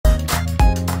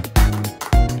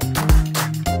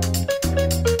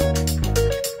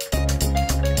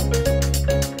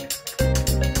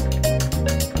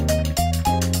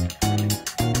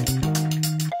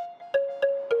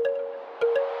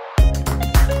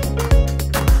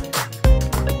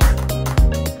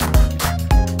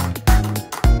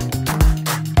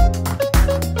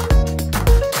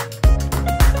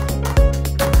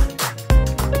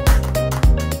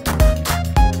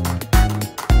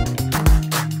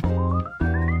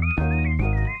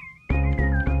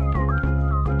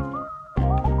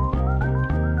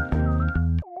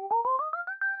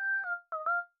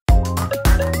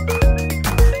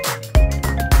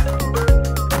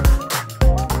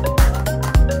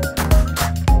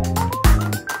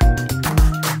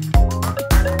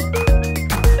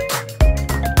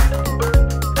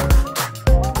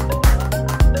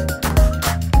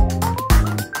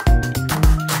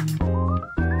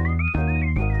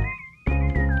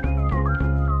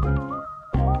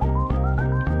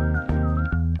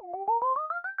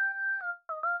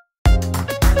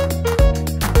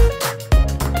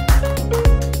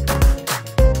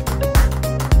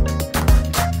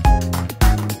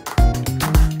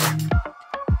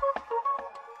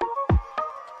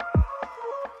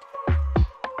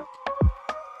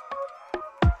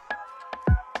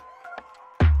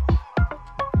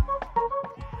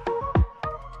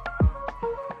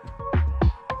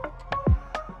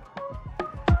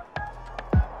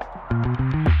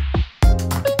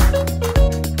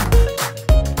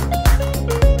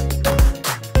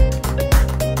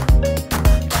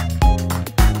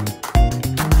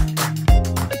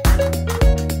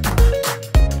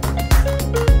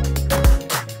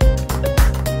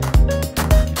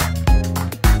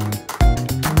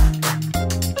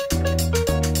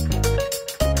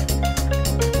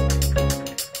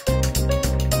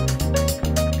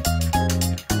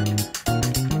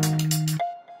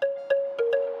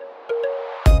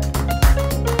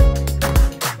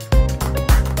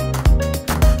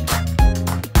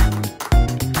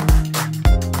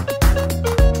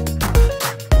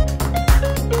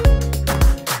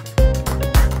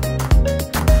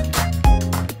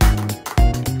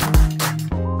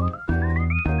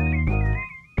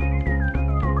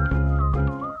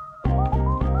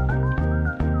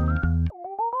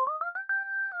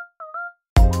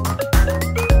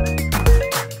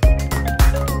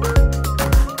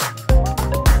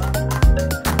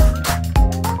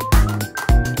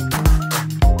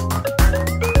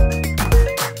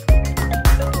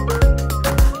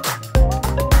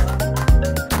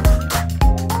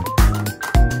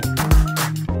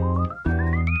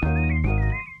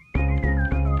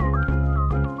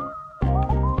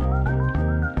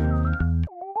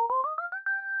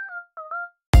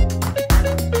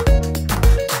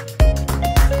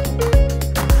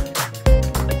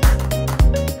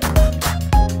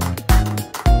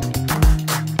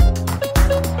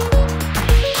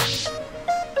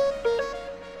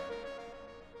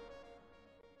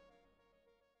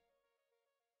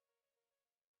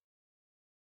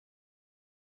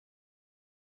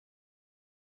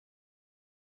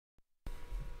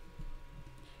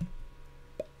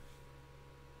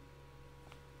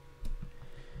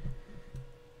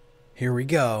Here we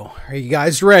go. Are you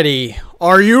guys ready?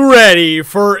 Are you ready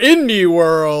for Indie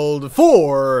World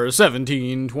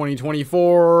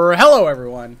 4/17/2024? Hello,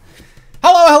 everyone.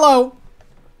 Hello.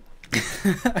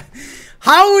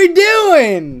 How we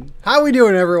doing? How we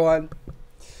doing, everyone?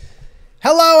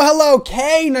 Hello,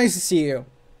 Kay. Nice to see you.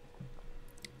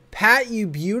 Pat, you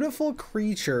beautiful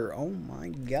creature. Oh my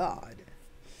God.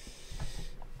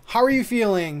 How are you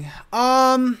feeling?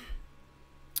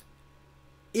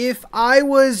 If I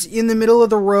was in the middle of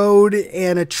the road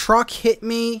and a truck hit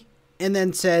me and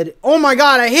then said, "Oh my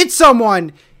God, I hit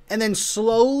someone," and then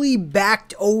slowly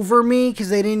backed over me because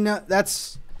they didn't know,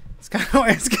 it's kind of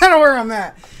where I'm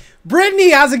at.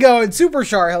 Brittany, how's it going? Super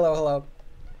Shark, hello.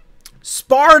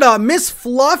 Sparta, Miss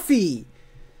Fluffy,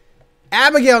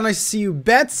 Abigail, nice to see you.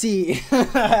 Betsy,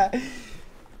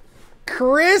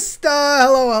 Krista,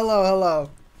 hello.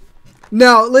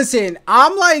 No, listen,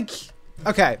 I'm like,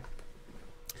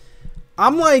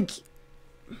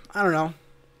 I don't know,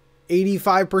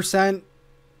 85%.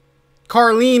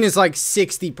 Carlene is like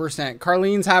 60%.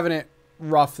 Carlene's having it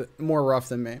more rough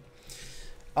than me.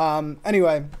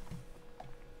 Anyway,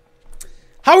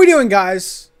 how we doing,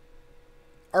 guys?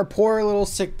 Our poor little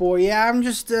sick boy. Yeah, I'm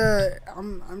just a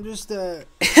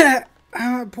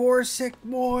poor sick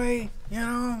boy, you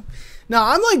know. No,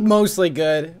 I'm like mostly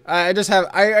good. I just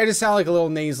sound like a little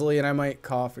nasally and I might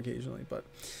cough occasionally, but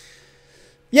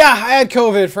yeah, I had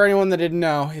COVID, for anyone that didn't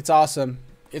know. It's awesome.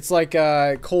 It's like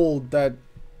a cold that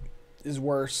is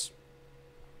worse.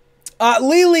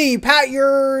 Lily, Pat,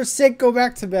 you're sick. Go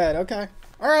back to bed. Okay.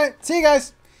 All right. See you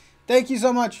guys. Thank you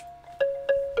so much.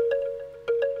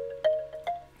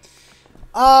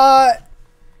 Okay,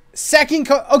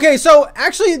 so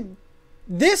actually,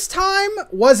 this time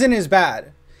wasn't as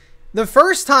bad. The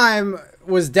first time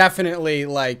was definitely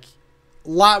like a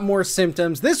lot more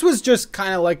symptoms. This was just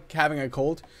kind of like having a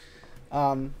cold.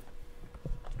 But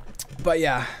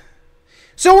yeah.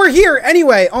 So we're here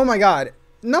anyway. Oh my God.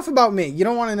 Enough about me. You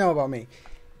don't want to know about me.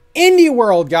 Indie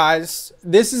World, guys.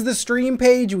 This is the stream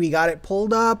page. We got it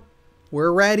pulled up.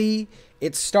 We're ready.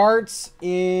 It starts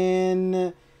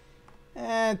in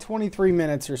 23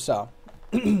 minutes or so.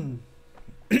 Today's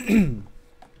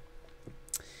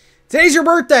your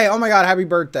birthday. Oh my God. Happy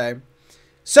birthday.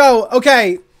 So,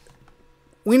 okay.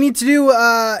 We need to do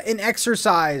an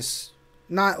exercise,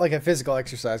 not like a physical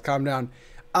exercise. Calm down.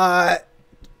 God,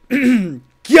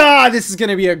 this is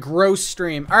gonna be a gross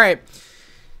stream. All right,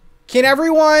 can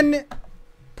everyone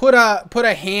put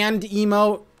a hand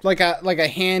emote, like a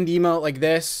hand emote like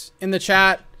this in the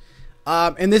chat?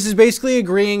 And this is basically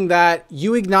agreeing that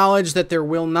you acknowledge that there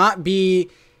will not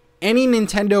be any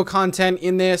Nintendo content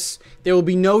in this. There will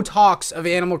be no talks of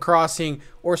Animal Crossing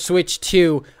or Switch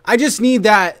 2. I just need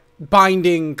that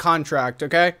binding contract,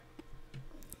 okay?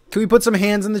 Can we put some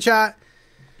hands in the chat?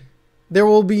 There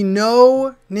will be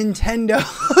no Nintendo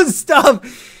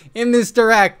stuff in this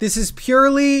direct. This is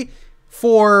purely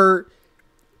for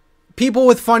people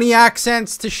with funny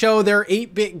accents to show their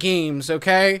 8-bit games,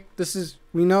 okay?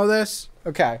 We know this?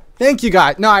 Okay. Thank you,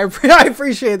 guys. No, I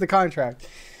appreciate the contract.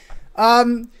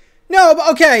 No,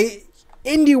 but okay.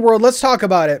 Indie World, let's talk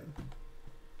about it.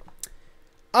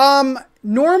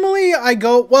 Normally I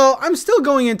go, well, I'm still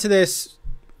going into this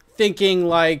thinking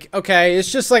like, okay,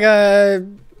 it's just like they're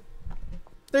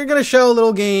going to show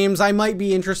little games. I might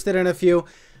be interested in a few.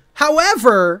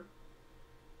 However,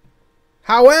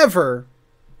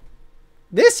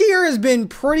 this year has been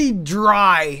pretty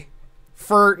dry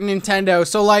for Nintendo.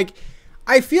 So like,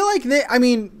 I feel like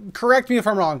correct me if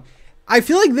I'm wrong. I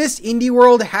feel like this Indie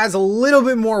World has a little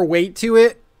bit more weight to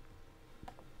it.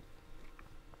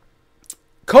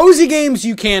 Cozy games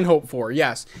you can hope for,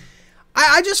 yes.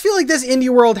 I just feel like this Indie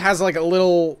World has like a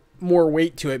little more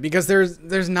weight to it because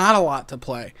there's not a lot to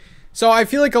play. So I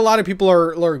feel like a lot of people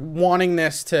are wanting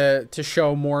this to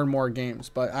show more and more games,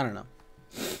 but I don't know.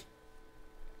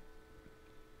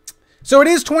 So it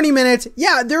is 20 minutes.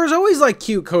 Yeah, there's always like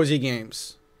cute cozy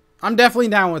games. I'm definitely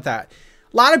down with that.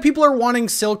 A lot of people are wanting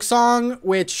Silk Song,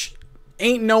 which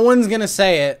no one's going to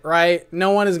say it, right?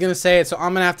 No one is going to say it, so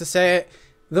I'm going to have to say it.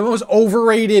 The most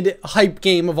overrated hype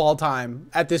game of all time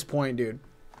at this point, dude.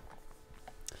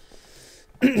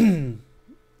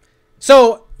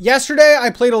 So, yesterday I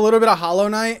played a little bit of Hollow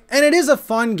Knight, and it is a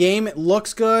fun game. It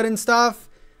looks good and stuff.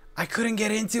 I couldn't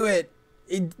get into it.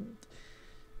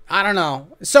 I don't know.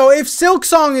 So, if Silk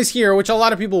Song is here, which a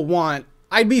lot of people want,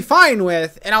 I'd be fine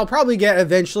with, and I'll probably get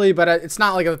eventually, but it's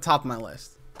not like at the top of my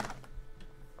list.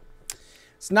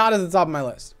 It's not at the top of my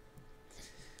list.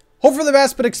 Hope for the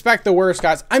best, but expect the worst,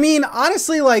 guys. I mean,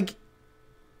 honestly, like,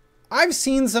 I've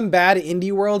seen some bad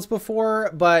indie worlds before,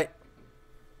 but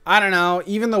I don't know.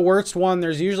 Even the worst one,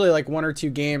 there's usually like 1 or 2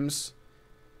 games.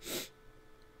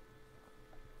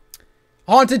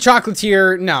 Haunted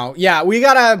Chocolatier, no. Yeah, we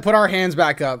gotta put our hands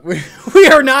back up. We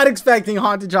are not expecting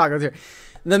Haunted Chocolatier.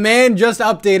 The man just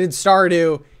updated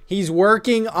Stardew. He's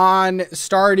working on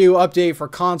Stardew update for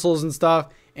consoles and stuff.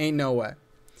 Ain't no way.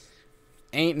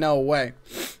 Ain't no way.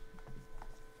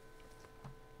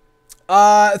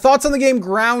 Thoughts on the game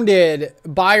Grounded?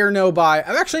 Buy or no buy?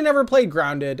 I've actually never played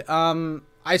Grounded. No,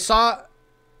 I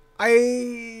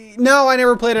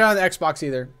never played it on the Xbox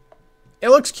either. It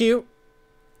looks cute.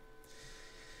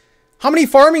 How many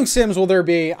farming sims will there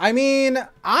be? I mean,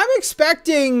 I'm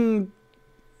expecting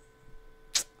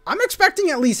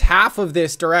at least half of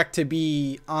this direct to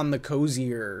be on the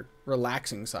cozier,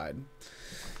 relaxing side.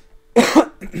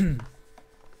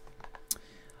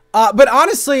 But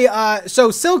honestly, so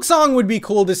Silksong would be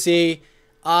cool to see.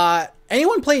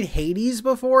 Anyone played Hades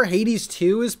before? Hades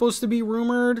 2 is supposed to be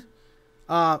rumored.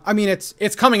 I mean,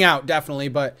 it's coming out definitely,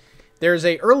 but there's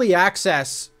a early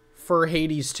access for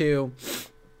Hades 2.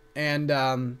 And,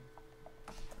 I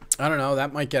don't know,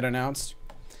 that might get announced.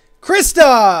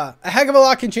 Krista! A heck of a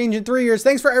lot can change in 3 years.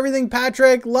 Thanks for everything,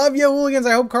 Patrick. Love you, hooligans.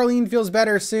 I hope Carlene feels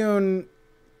better soon.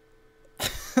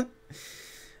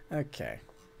 Okay.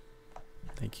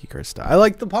 Thank you, Krista. I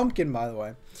like the pumpkin, by the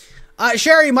way.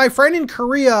 Sherry, my friend in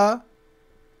Korea,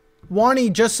 Wani,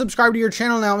 just subscribed to your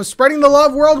channel now. I'm spreading the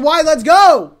love worldwide. Let's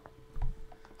go!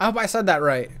 I hope I said that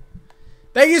right.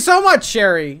 Thank you so much,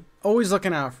 Sherry. Always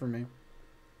looking out for me.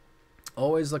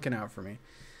 Always looking out for me.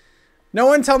 No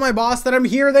one tell my boss that I'm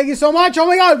here. Thank you so much. Oh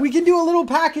my god, we can do a little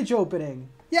package opening.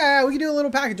 Yeah, we can do a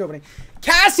little package opening.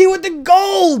 Cassie with the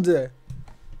gold.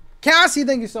 Cassie,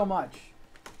 thank you so much.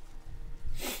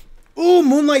 Ooh,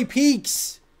 Moonlight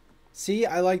Peaks. See,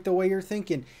 I like the way you're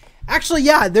thinking. Actually,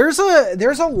 yeah, there's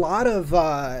a lot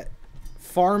of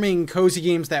farming cozy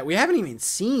games that we haven't even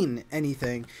seen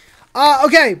anything.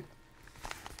 Okay.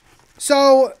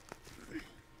 So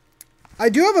I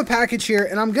do have a package here,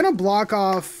 and I'm gonna block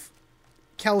off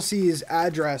Kelsey's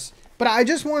address, but I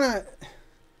just want to,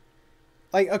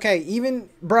 like, okay, even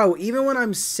when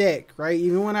I'm sick, right,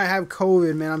 even when I have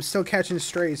COVID, man, I'm still catching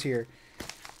strays here.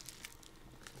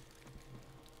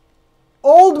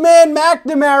 Old man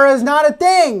McNamara is not a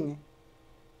thing.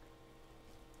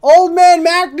 Old man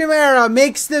McNamara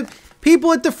makes the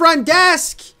people at the front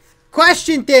desk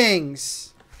question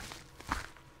things.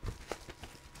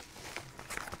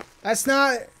 That's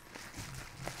not...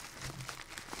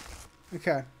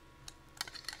 Okay.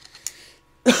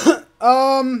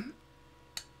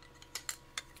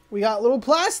 We got little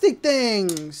plastic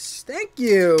things. Thank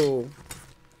you.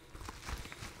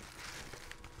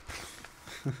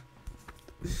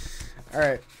 All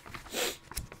right.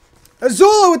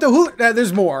 Azula with the hooligan.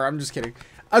 There's more. I'm just kidding.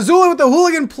 Azula with the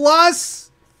Hooligan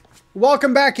Plus.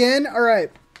 Welcome back in. All right.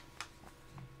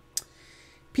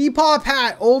 Peepaw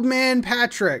Pat. Old Man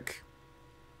Patrick.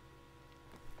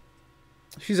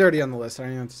 She's already on the list. I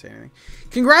don't even have to say anything.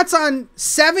 Congrats on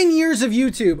 7 years of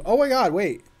YouTube. Oh my god,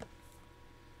 wait.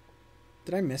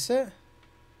 Did I miss it?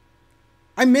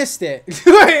 I missed it.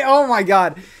 Wait, oh my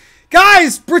god.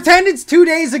 Guys, pretend it's 2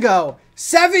 days ago.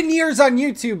 7 years on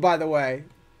YouTube, by the way.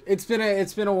 It's been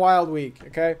a wild week,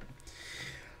 okay?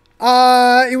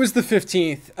 It was the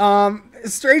 15th.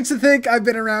 It's strange to think I've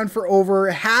been around for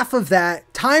over half of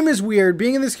that. Time is weird.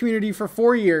 Being in this community for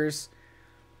 4 years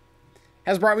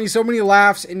has brought me so many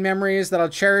laughs and memories that I'll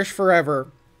cherish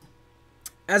forever.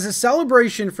 As a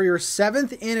celebration for your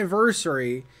 7th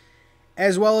anniversary,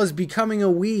 as well as becoming a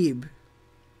weeb.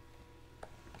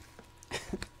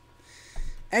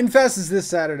 Endfest is this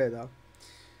Saturday, though.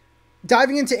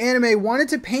 Diving into anime, wanted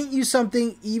to paint you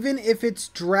something even if it's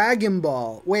Dragon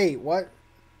Ball. Wait, what?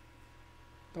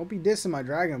 Don't be dissing my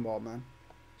Dragon Ball, man.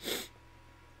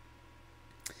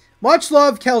 Much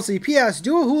love, Kelsey. P.S.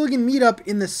 Do a hooligan meetup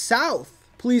in the South,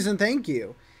 please and thank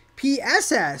you.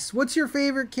 P.S.S. What's your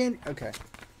favorite candy? Okay.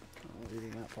 I'm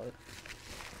reading that part.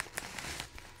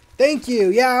 Thank you.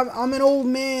 Yeah, I'm an old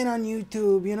man on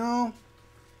YouTube, you know?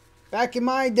 Back in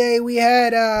my day, we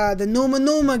had the Numa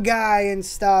Numa guy and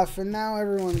stuff, and now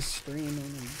everyone's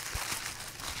streaming.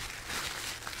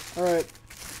 Alright.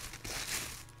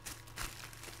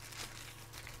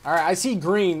 Alright, I see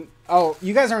green. Oh,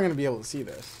 you guys aren't going to be able to see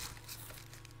this.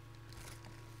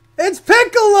 It's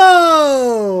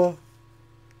Piccolo!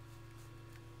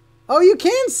 Oh, you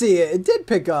can see it. It did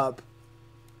pick up.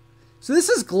 So this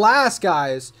is glass,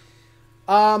 guys.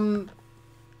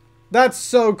 That's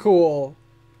so cool.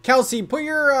 Kelsey, put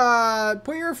your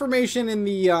information in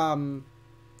the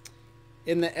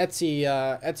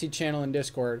Etsy channel and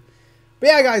Discord. But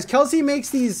yeah, guys, Kelsey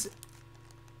makes these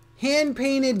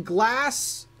Hand-painted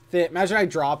glass fit. Imagine I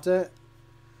dropped it.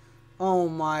 Oh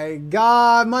my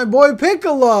god, my boy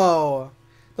Piccolo.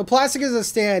 The plastic is a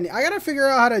stand. I gotta figure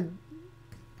out how to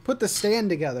put the stand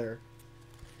together.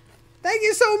 Thank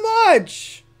you so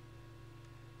much.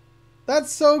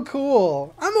 That's so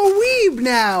cool. I'm a weeb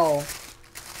now.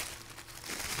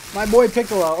 My boy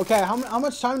Piccolo. Okay, how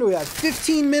much time do we have?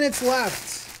 15 minutes left.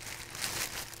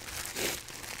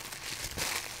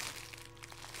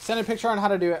 Send a picture on how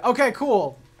to do it. Okay,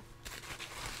 cool.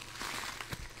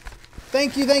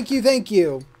 Thank you, thank you, thank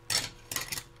you.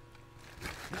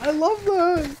 I love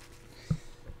that.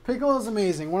 Piccolo is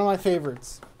amazing. One of my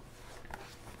favorites.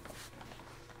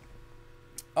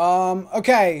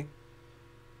 Okay.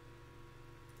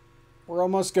 We're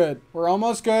almost good. We're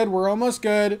almost good. We're almost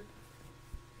good.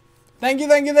 Thank you,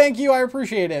 thank you, thank you. I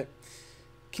appreciate it.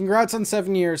 Congrats on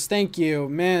 7 years. Thank you.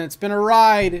 Man, it's been a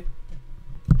ride.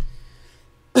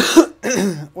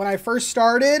 When I first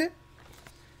started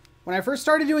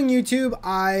doing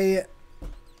YouTube,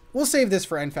 we'll save this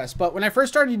for Endfest, but when I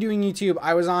first started doing YouTube,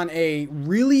 I was on a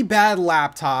really bad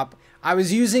laptop. I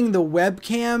was using the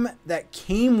webcam that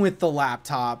came with the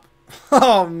laptop.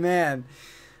 Oh man.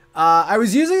 I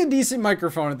was using a decent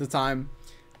microphone at the time,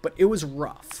 but it was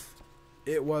rough.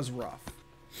 It was rough.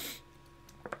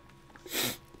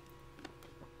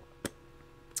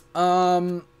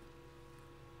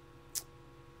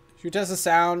 Should we test the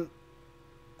sound?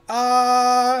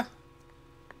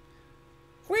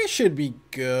 We should be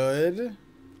good.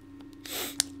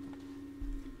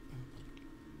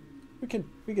 We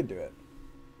could do it.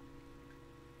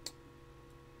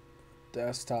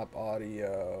 Desktop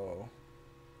audio.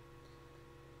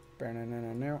 Alright,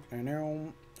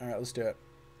 let's do it.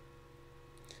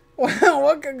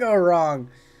 What could go wrong?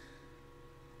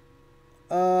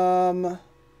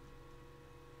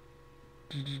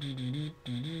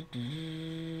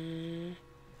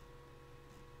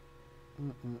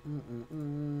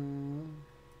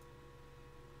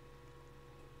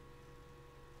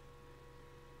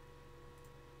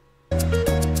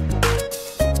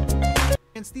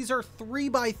 These are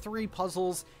 3x3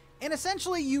 puzzles, and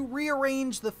essentially you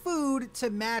rearrange the food to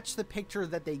match the picture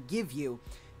that they give you.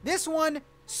 This one,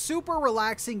 super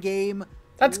relaxing game.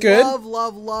 That's good.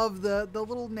 Love the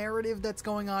little narrative that's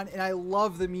going on, and I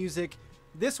love the music.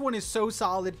 This one is so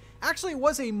solid. Actually, it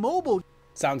was a mobile.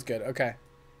 Sounds good. Okay.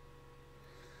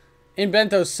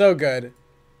 Invento's so good.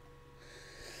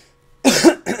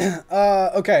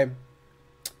 Okay.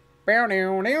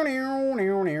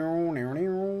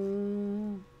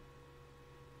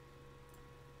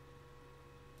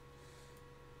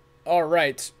 All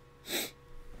right.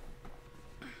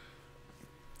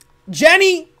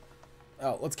 Jenny.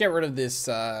 Oh, let's get rid of this,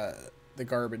 the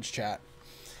garbage chat.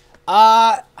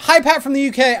 Hi, Pat from the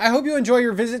UK. I hope you enjoy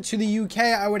your visit to the UK.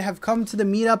 I would have come to the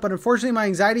meetup, but unfortunately my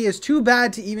anxiety is too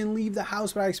bad to even leave the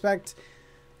house, but I expect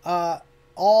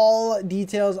all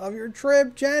details of your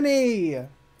trip, Jenny.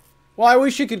 Well, I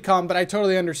wish you could come, but I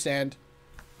totally understand.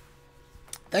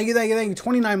 Thank you, thank you, thank you.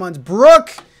 29 months.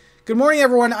 Brooke, good morning,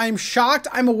 everyone. I'm shocked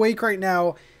I'm awake right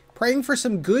now. Praying for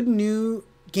some good new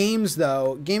games,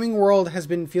 though. Gaming world has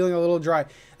been feeling a little dry.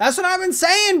 That's what I've been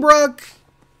saying, Brooke.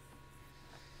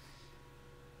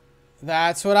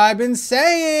 That's what I've been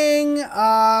saying.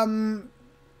 I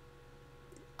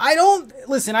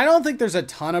don't think there's a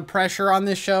ton of pressure on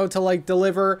this show to like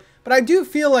deliver, but I do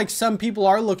feel like some people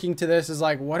are looking to this as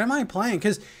like, what am I playing?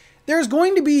 Because there's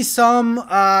going to be some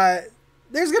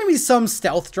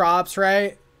stealth drops,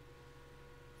 right?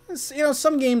 You know,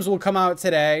 some games will come out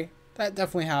today. That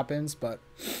definitely happens, but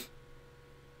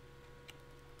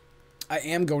I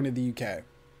am going to the UK.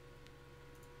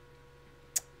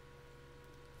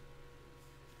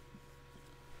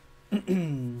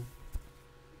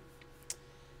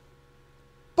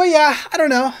 But yeah, I don't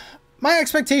know. My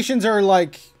expectations are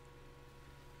like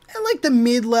the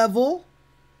mid-level.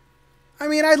 I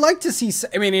mean, I'd like to see,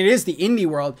 I mean, it is the indie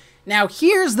world. Now,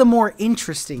 here's the more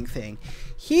interesting thing.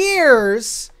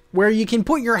 Here's where you can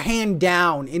put your hand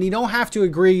down and you don't have to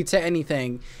agree to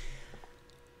anything.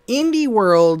 Indie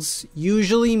worlds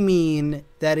usually mean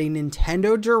that a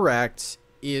Nintendo Direct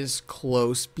is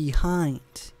close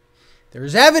behind.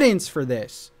 There's evidence for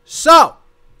this. So,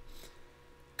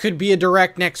 could be a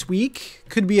Direct next week.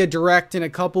 Could be a Direct in a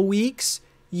couple weeks.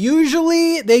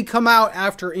 Usually, they come out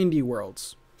after Indie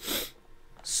Worlds.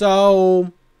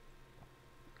 So,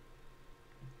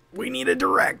 we need a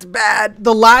Direct bad.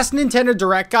 The last Nintendo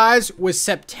Direct, guys, was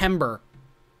September.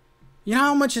 You know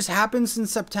how much has happened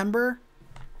since September?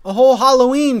 A whole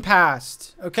Halloween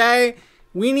passed, okay?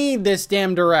 We need this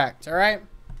damn Direct, all right?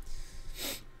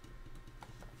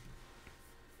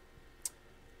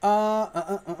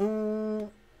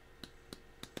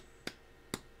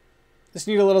 Just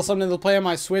need a little something to play on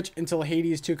my Switch until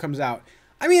Hades 2 comes out.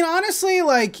 I mean, honestly,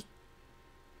 like,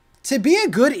 to be a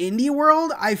good indie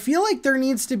world, I feel like there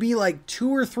needs to be like 2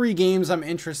 or 3 games I'm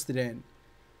interested in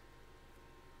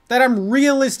that I'm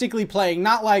realistically playing.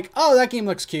 Not like, oh, that game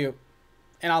looks cute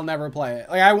and I'll never play it.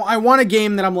 Like, I want a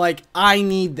game that I'm like, I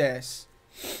need this.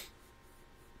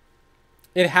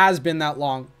 It has been that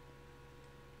long.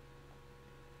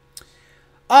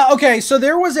 Okay, so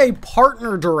there was a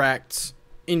partner direct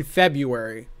in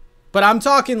February, but I'm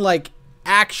talking like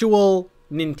actual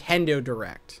Nintendo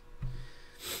Direct.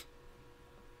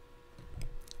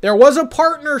 There was a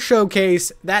partner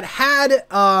showcase that had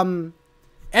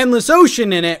Endless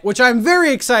Ocean in it, which I'm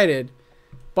very excited,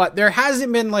 but there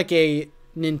hasn't been like a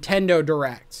Nintendo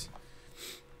Direct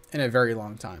in a very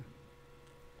long time.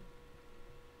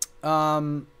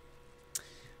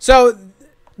 So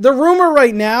the rumor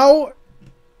right now,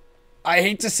 I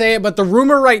hate to say it, but the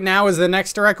rumor right now is the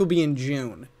next Direct will be in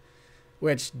June.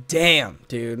 Which, damn,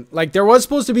 dude. Like, there was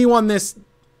supposed to be one this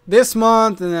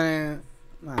month, and then,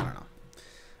 I don't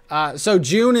know. So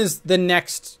June is the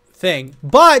next thing.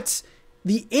 But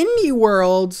the indie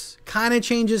world kind of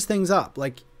changes things up.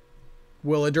 Like,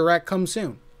 will a Direct come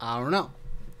soon? I don't know.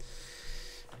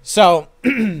 So,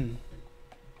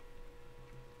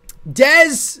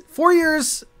 Dez, 4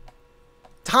 years.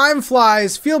 Time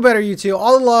flies. Feel better, you two.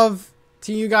 All the love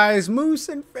to you guys. Moose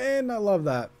and Finn. I love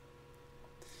that.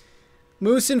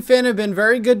 Moose and Finn have been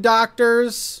very good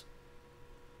doctors.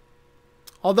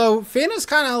 Although Finn is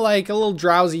kind of like a little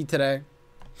drowsy today.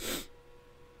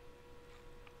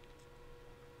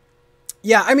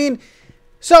 Yeah, I mean,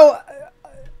 so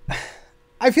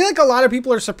I feel like a lot of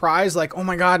people are surprised. Like, oh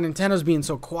my God, Nintendo's being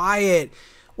so quiet.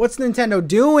 What's Nintendo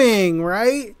doing,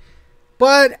 right?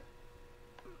 But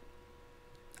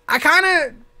I kind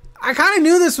of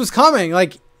knew this was coming.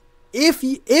 Like, if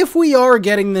we are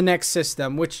getting the next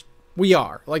system, which we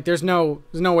are, like, there's no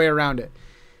way around it.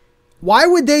 Why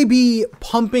would they be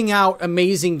pumping out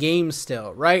amazing games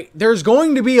still, right? There's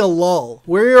going to be a lull.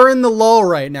 We're in the lull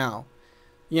right now,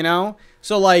 you know?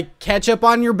 So, like, catch up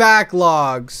on your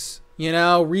backlogs, you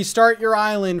know? Restart your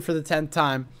island for the 10th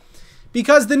time.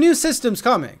 Because the new system's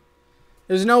coming.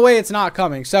 There's no way it's not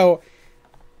coming. So,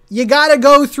 you gotta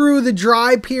go through the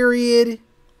dry period,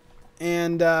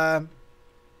 and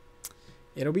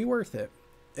it'll be worth it.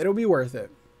 It'll be worth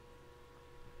it.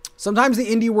 Sometimes the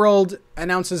indie world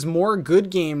announces more good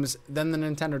games than the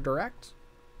Nintendo Direct.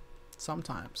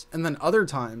 Sometimes. And then other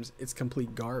times, it's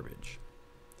complete garbage.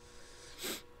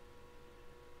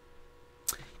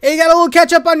 Hey, you got a little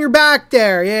ketchup on your back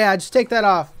there. Yeah, just take that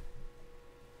off.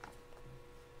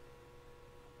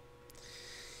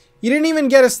 You didn't even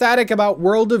get ecstatic about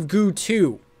World of Goo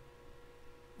 2,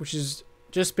 which has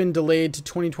just been delayed to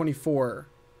 2024.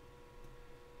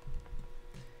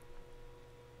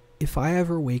 If I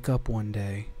ever wake up one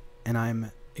day and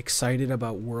I'm excited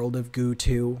about World of Goo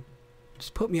 2,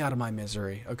 just put me out of my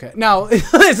misery, okay? Now,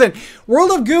 listen, World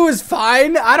of Goo is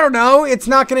fine. I don't know. It's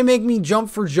not going to make me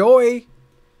jump for joy.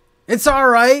 It's all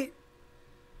right.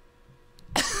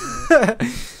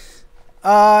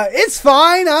 It's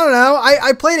fine. I don't know.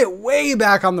 I played it way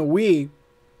back on the Wii.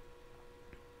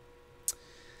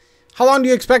 How long do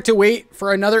you expect to wait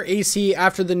for another AC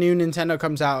after the new Nintendo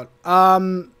comes out?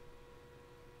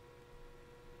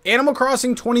 Animal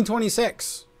Crossing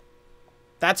 2026.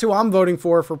 That's who I'm voting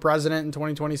for president in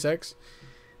 2026.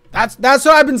 That's what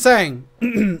I've been saying.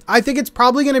 I think it's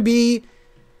probably going to be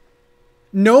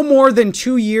no more than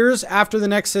 2 years after the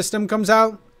next system comes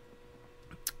out.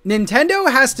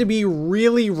 Nintendo has to be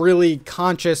really, really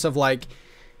conscious of, like,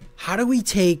 how do we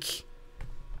take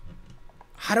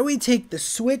the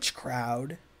Switch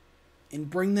crowd and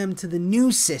bring them to the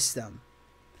new system?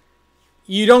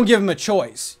 You don't give them a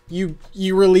choice. You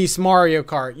release Mario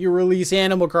Kart, you release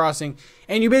Animal Crossing,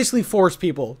 and you basically force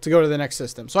people to go to the next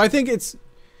system. So I think it's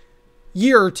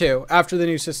year or two after the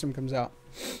new system comes out.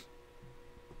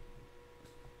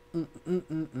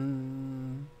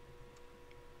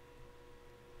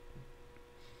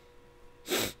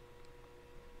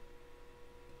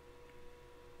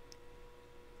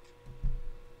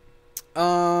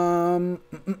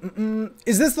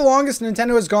 Is this the longest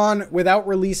Nintendo has gone without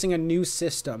releasing a new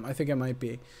system? I think it might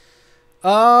be.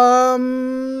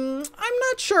 I'm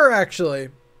not sure, actually.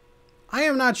 I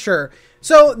am not sure.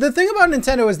 So the thing about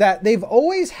Nintendo is that they've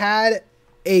always had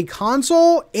a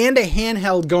console and a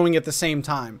handheld going at the same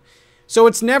time. So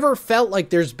it's never felt like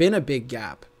there's been a big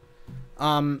gap.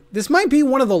 This might be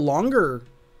one of the longer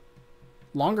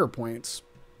points.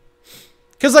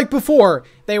 Because, like, before,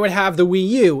 they would have the Wii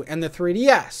U and the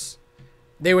 3DS.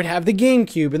 They would have the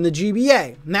GameCube and the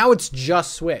GBA. Now it's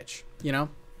just Switch, you know?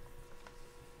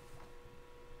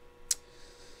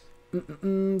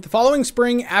 The following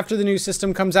spring, after the new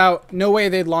system comes out, no way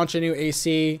they'd launch a new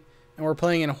AC, and we're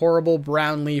playing in horrible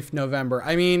brown leaf November.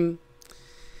 I mean,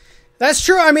 that's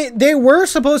true. I mean, they were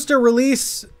supposed to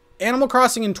release Animal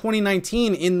Crossing in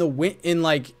 2019 in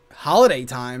like holiday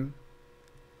time,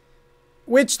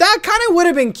 which that kind of would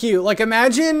have been cute. Like,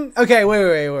 imagine, okay,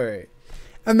 wait.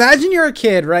 Imagine you're a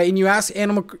kid, right? And you ask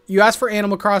for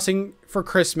Animal Crossing for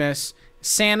Christmas,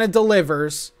 Santa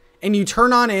delivers, and you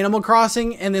turn on Animal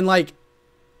Crossing, and then like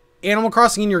Animal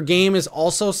Crossing in your game is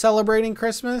also celebrating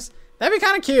Christmas. That'd be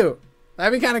kind of cute.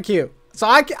 That'd be kind of cute. So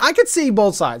I could see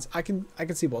both sides. I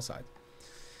could see both sides.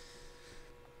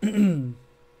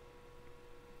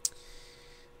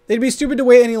 They'd be stupid to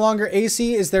wait any longer.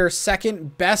 AC is their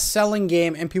second best-selling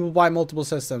game, and people buy multiple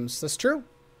systems. That's true.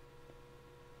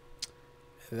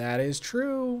 That is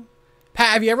true.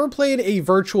 Pat, have you ever played a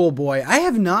Virtual Boy? I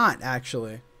have not,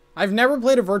 actually. I've never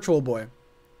played a Virtual Boy.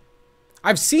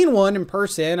 I've seen one in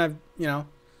person.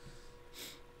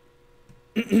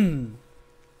 Do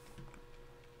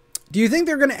you think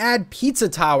they're going to add Pizza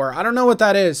Tower? I don't know what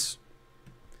that is.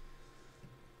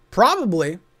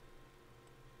 Probably.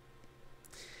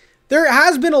 There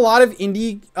has been a lot of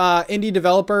indie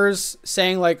developers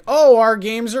saying like, "Oh, our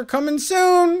games are coming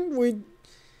soon. We'll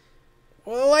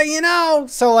let you know."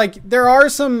 So like, there are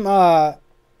some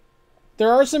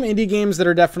indie games that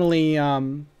are definitely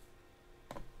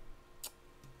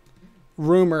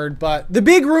rumored, but the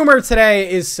big rumor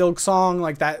today is Silksong.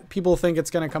 Like that, people think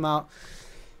it's gonna come out.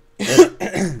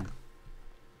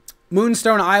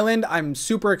 Moonstone Island, I'm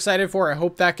super excited for. I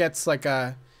hope that gets like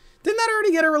a... Didn't that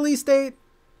already get a release date?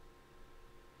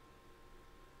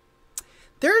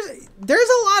 There's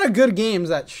a lot of good games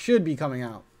that should be coming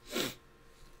out.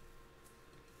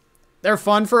 They're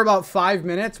fun for about 5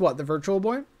 minutes. What, the Virtual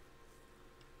Boy?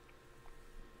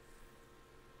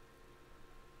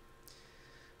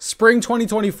 Spring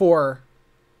 2024.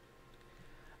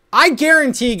 I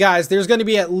guarantee, guys, there's going to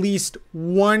be at least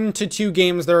 1 to 2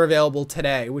 games that are available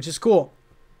today, which is cool.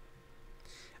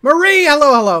 Marie,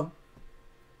 hello.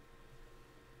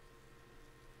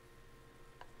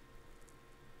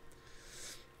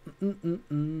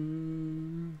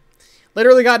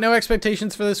 Literally got no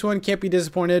expectations for this one. Can't be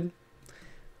disappointed.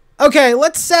 Okay,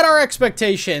 let's set our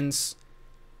expectations.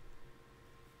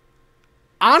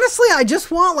 Honestly, I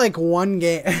just want like one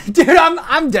game. Dude,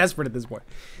 I'm desperate at this point.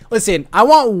 Listen, I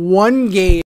want one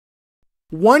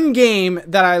game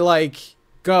that I like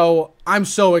go, I'm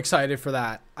so excited for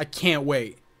that. I can't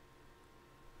wait.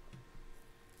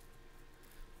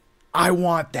 I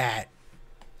want that.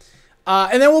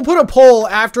 And then we'll put a poll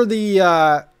after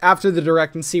the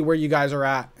direct and see where you guys are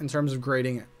at in terms of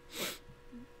grading it.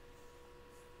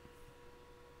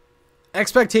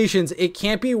 Expectations. It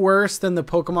can't be worse than the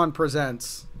Pokemon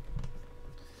Presents.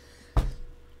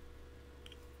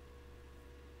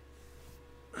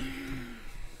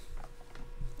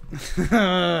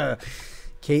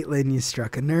 Caitlin, you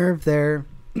struck a nerve there.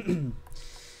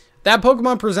 That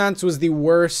Pokemon Presents was the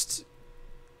worst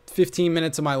 15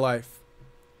 minutes of my life.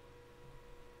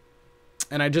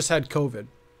 And I just had COVID.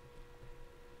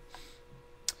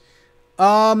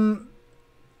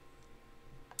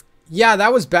 Yeah,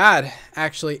 that was bad,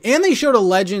 actually. And they showed a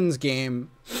Legends game.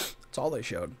 That's all they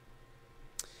showed.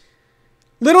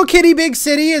 Little Kitty Big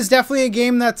City is definitely a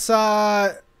game that's...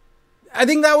 I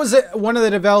think that was one of the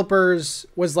developers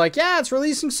was like, yeah, it's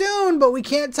releasing soon, but we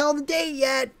can't tell the date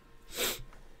yet.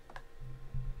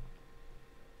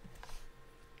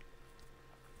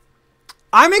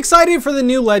 I'm excited for the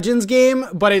new Legends game,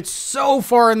 but it's so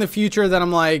far in the future that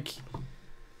I'm like...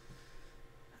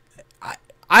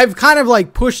 I've kind of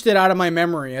like pushed it out of my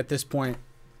memory at this point.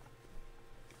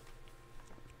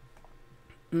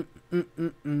 1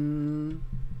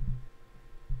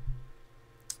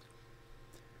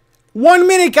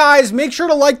 minute, guys. Make sure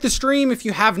to like the stream if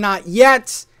you have not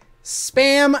yet.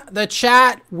 Spam the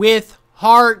chat with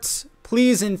hearts,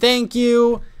 please and thank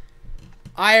you.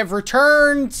 I have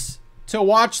returned to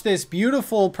watch this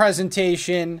beautiful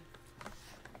presentation.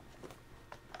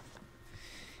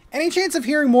 Any chance of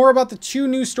hearing more about the 2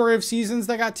 new Story of Seasons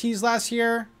that got teased last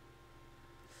year?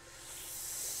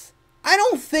 I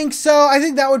don't think so. I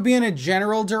think that would be in a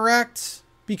general direct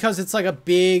because it's like a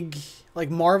big, like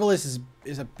Marvelous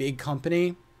is a big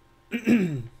company.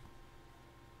 So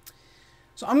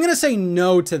I'm going to say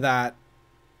no to that.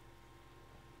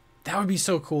 That would be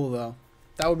so cool though.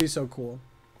 That would be so cool.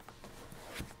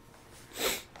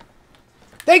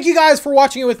 Thank you guys for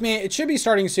watching it with me. It should be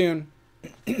starting soon.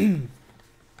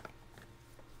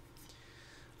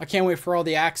 I can't wait for all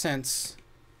the accents.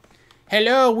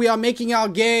 Hello, we are making our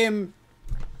game,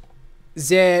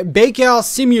 the Baker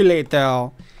Simulator.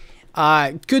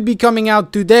 It could be coming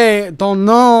out today. Don't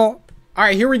know. All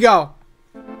right, here we go.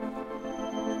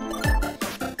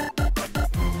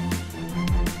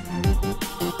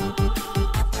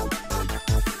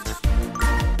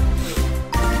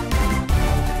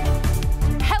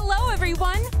 Hello,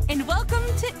 everyone, and welcome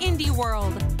to Indie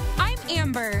World. I'm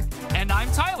Amber. And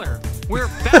I'm Tyler. We're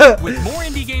back with more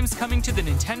indie games coming to the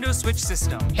Nintendo Switch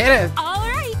system. Hit it. All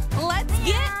right, let's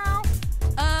get...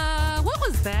 what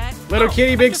was that? Little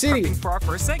Kitty, Big just City. prepping for our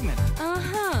first segment.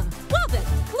 Uh-huh. Well then,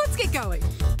 let's get going.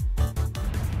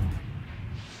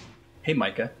 Hey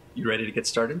Micah, you ready to get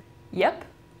started? Yep.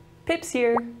 Pip's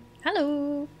here.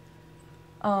 Hello.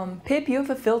 Pip, you have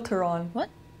a filter on. What?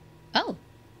 Oh.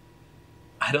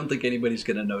 I don't think anybody's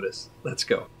gonna notice. Let's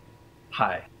go.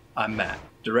 Hi, I'm Matt,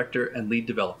 director and lead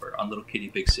developer on Little Kitty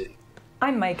Big City.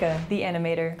 I'm Micah, the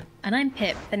animator. And I'm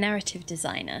Pip, the narrative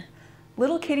designer.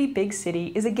 Little Kitty Big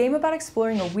City is a game about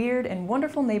exploring a weird and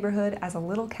wonderful neighborhood as a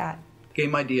little cat. The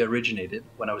game idea originated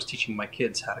when I was teaching my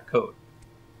kids how to code.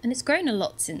 And it's grown a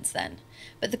lot since then.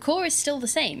 But the core is still the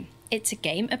same. It's a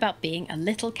game about being a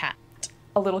little cat.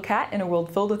 A little cat in a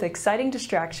world filled with exciting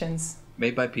distractions.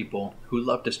 Made by people who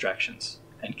love distractions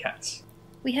and cats.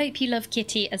 We hope you love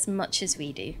Kitty as much as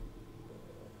we do.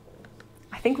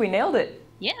 I think we nailed it.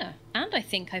 Yeah, and I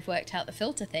think I've worked out the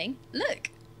filter thing. Look.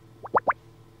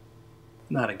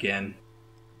 Not again.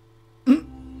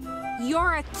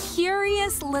 You're a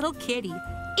curious little kitty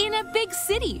in a big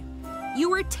city. You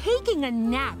were taking a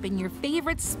nap in your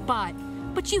favorite spot,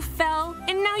 but you fell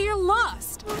and now you're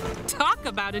lost. Talk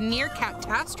about a near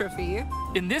catastrophe.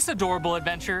 In this adorable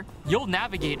adventure, you'll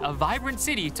navigate a vibrant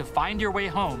city to find your way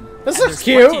home. This And looks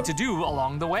there's plenty cute. to do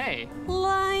along the way.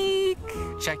 Like...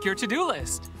 Check your to-do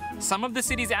list. Some of the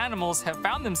city's animals have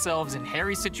found themselves in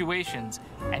hairy situations,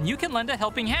 and you can lend a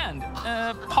helping hand.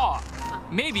 Paw.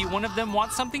 Maybe one of them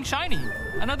wants something shiny.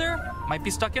 Another might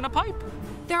be stuck in a pipe.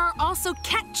 There are also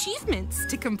cat achievements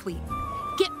to complete.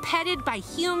 Get petted by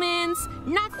humans,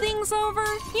 knock things over,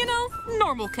 you know,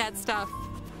 normal cat stuff.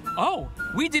 Oh,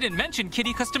 we didn't mention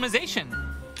kitty customization.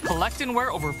 Collect and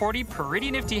wear over 40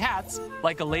 pretty nifty hats,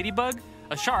 like a ladybug,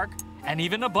 a shark, and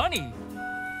even a bunny.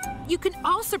 You can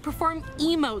also perform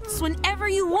emotes whenever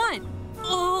you want.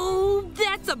 Oh,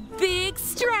 that's a big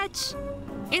stretch.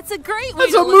 It's a great way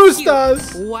That's to what look Moose cute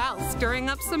does. while stirring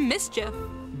up some mischief.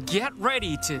 Get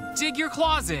ready to dig your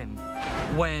claws in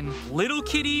when Little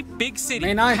Kitty Big City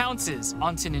May 9th. pounces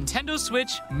onto Nintendo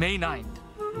Switch May 9th.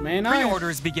 May 9th.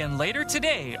 Pre-orders begin later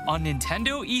today on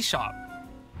Nintendo eShop.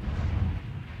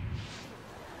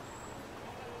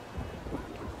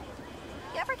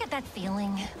 You ever get that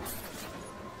feeling?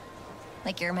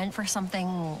 Like you're meant for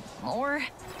something more?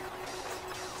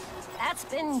 That's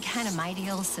been kind of my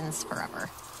deal since forever.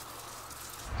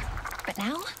 But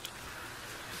now,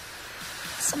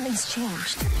 something's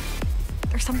changed.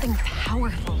 There's something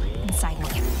powerful inside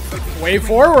me. Way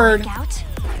forward. Break out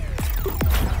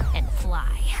and fly.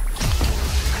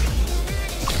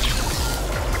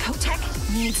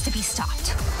 Kotek needs to be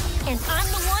stopped. And I'm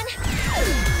the one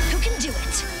who can do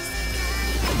it.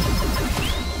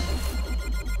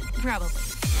 Probably.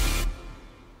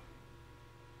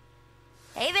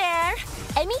 Hey there!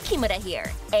 Emi Kimura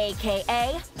here,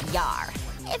 aka Yar.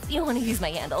 If you want to use my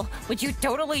handle, which you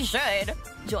totally should,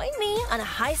 join me on a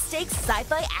high-stakes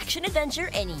sci-fi action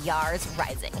adventure in Yar's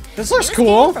Rising. This looks Newest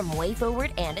cool. game from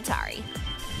WayForward and Atari.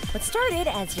 What started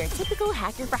as your typical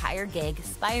hacker-for-hire gig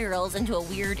spirals into a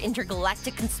weird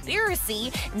intergalactic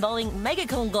conspiracy involving mega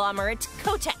conglomerate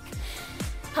Kotek.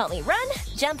 Help me run,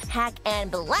 jump, hack, and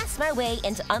blast my way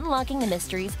into unlocking the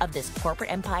mysteries of this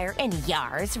corporate empire in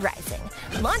Yar's Rising.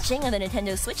 Launching on the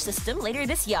Nintendo Switch system later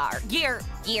this year.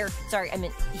 Sorry, I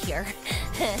meant year.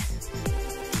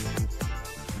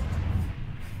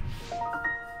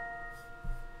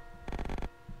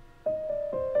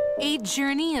 A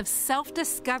journey of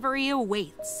self-discovery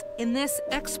awaits in this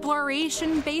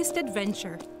exploration-based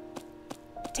adventure.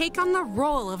 Take on the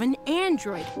role of an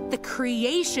android, the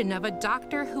creation of a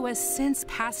doctor who has since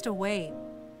passed away.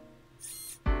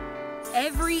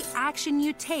 Every action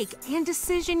you take and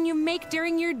decision you make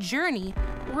during your journey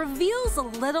reveals a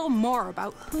little more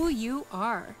about who you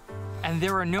are. And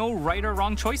there are no right or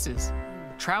wrong choices.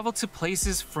 Travel to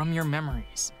places from your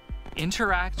memories.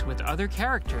 Interact with other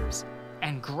characters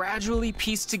and gradually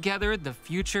piece together the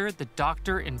future the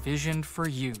doctor envisioned for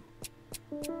you.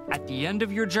 At the end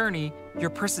of your journey, your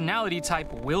personality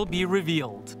type will be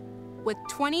revealed. With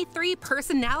 23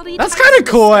 personality That's types kind of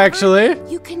cool, discovered,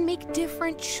 actually. You can make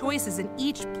different choices in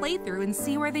each playthrough and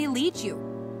see where they lead you.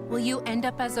 Will you end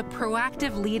up as a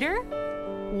proactive leader?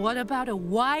 What about a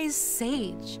wise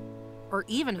sage? Or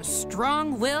even a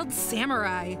strong-willed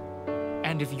samurai?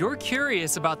 And if you're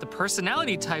curious about the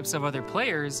personality types of other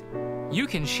players, you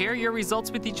can share your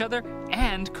results with each other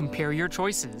and compare your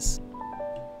choices.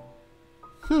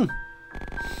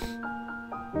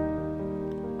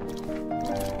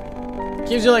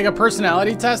 Gives you like a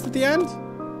personality test at the end?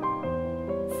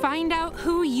 Find out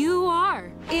who you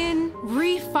are in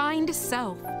Refined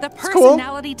Self, the cool.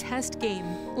 personality test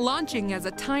game, launching as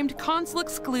a timed console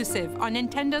exclusive on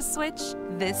Nintendo Switch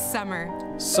this summer.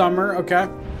 Summer, okay.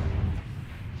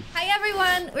 Hi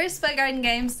everyone, we're Spell Garden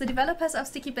Games, the developers of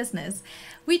Sticky Business.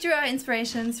 We drew our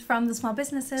inspirations from the small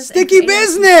businesses Sticky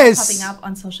Business popping up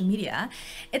on social media.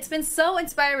 It's been so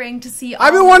inspiring to see all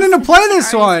I've been wanting to play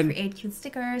this artists one. create cute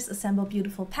stickers, assemble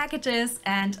beautiful packages,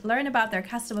 and learn about their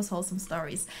customers' wholesome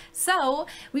stories. So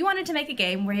we wanted to make a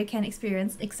game where you can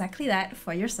experience exactly that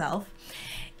for yourself.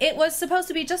 It was supposed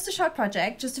to be just a short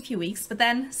project, just a few weeks, but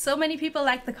then so many people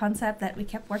liked the concept that we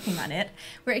kept working on it.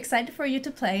 We're excited for you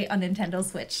to play on Nintendo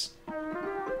Switch.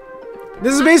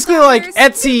 This is basically like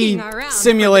Etsy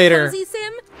simulator. Cozy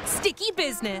Sim, Sticky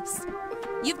Business.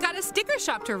 You've got a sticker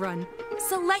shop to run,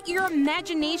 so let your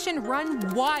imagination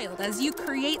run wild as you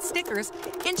create stickers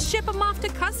and ship them off to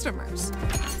customers.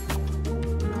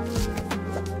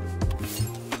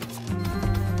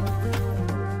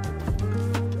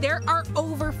 There are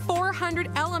over 400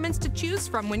 elements to choose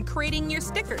from when creating your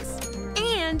stickers.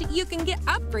 And you can get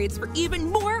upgrades for even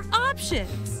more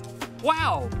options.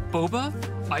 Wow, boba,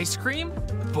 ice cream,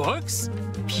 books,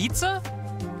 pizza,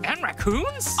 and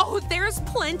raccoons? Oh, there's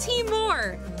plenty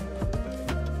more.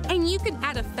 And you can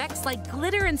add effects like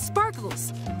glitter and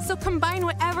sparkles. So combine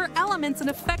whatever elements and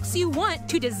effects you want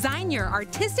to design your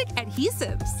artistic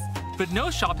adhesives. But no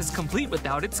shop is complete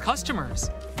without its customers.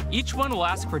 Each one will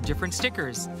ask for different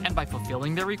stickers, and by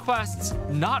fulfilling their requests,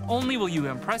 not only will you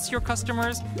impress your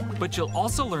customers, but you'll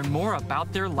also learn more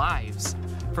about their lives.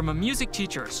 From a music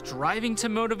teacher striving to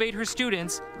motivate her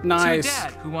students, to a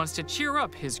dad who wants to cheer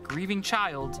up his grieving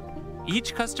child,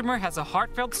 each customer has a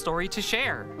heartfelt story to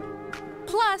share.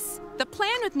 Plus, the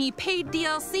Plan With Me paid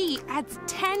DLC adds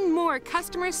 10 more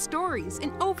customer stories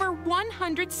and over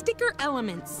 100 sticker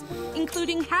elements,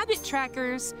 including habit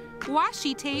trackers,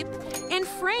 washi tape, and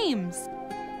frames.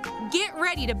 Get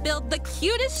ready to build the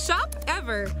cutest shop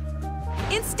ever!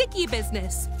 In Sticky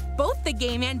Business, both the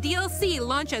game and DLC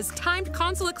launch as timed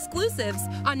console exclusives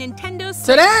on Nintendo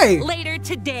Switch later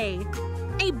today.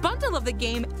 A bundle of the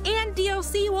game and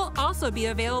DLC will also be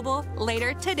available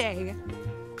later today.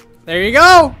 There you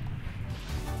go!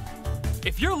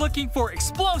 If you're looking for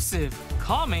explosive,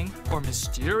 calming, or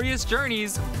mysterious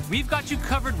journeys, we've got you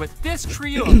covered with this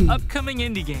trio of upcoming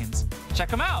indie games. Check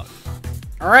them out.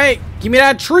 Alright, give me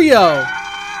that trio.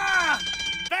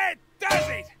 That does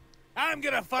it! I'm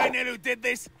gonna find out who did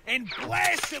this and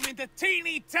blast them into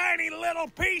teeny tiny little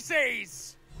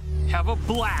pieces! Have a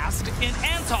blast in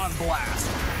Anton Blast.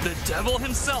 The devil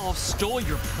himself stole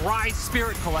your prized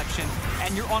spirit collection,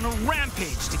 and you're on a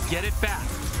rampage to get it back.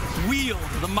 Wield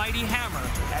the mighty hammer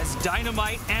as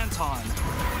Dynamite Anton.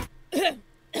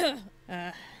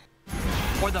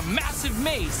 Or the massive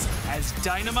mace as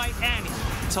Dynamite Annie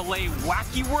to lay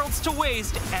wacky worlds to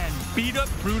waste and beat up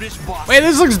brutish bosses. Wait,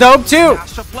 this looks dope too.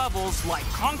 Smash up levels like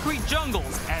concrete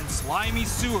jungles and slimy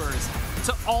sewers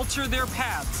to alter their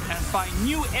paths and find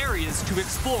new areas to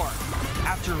explore.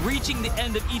 After reaching the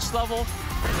end of each level,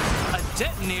 a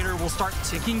detonator will start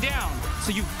ticking down,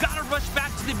 so you've got to rush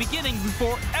back to the beginning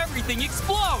before everything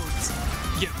explodes.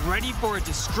 Get ready for a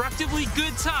destructively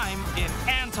good time in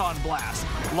Anton Blast,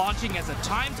 launching as a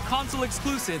timed console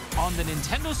exclusive on the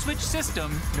Nintendo Switch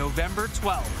system November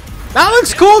 12th. That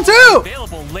looks cool too!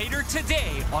 Available later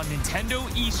today on Nintendo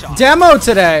eShop. Demo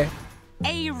today.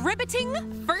 A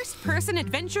riveting first-person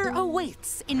adventure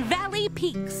awaits in Valley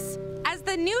Peaks. As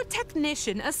the new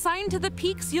technician assigned to the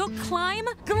peaks, you'll climb,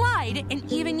 glide, and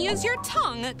even use your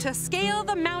tongue to scale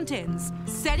the mountains,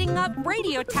 setting up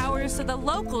radio towers so the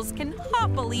locals can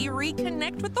happily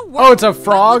reconnect with the world. Oh, it's a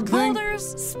frog thing?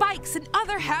 Boulders, spikes, and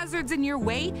other hazards in your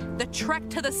way, the trek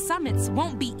to the summits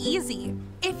won't be easy.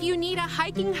 If you need a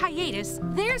hiking hiatus,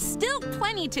 there's still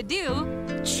plenty to do.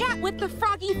 Chat with the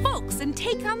froggy folks and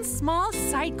take on small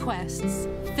side quests.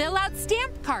 Fill out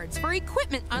stamp cards for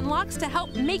equipment unlocks to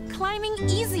help make climbing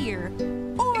easier.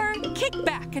 Or kick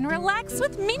back and relax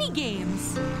with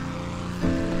mini-games.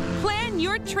 Plan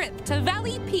your trip to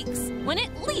Valley Peaks when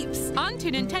it leaps onto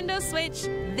Nintendo Switch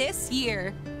this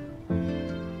year.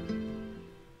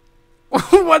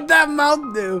 What'd that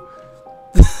mouth do?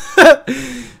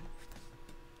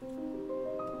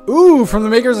 Ooh, from the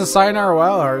makers of Sayonara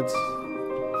Wild Hearts.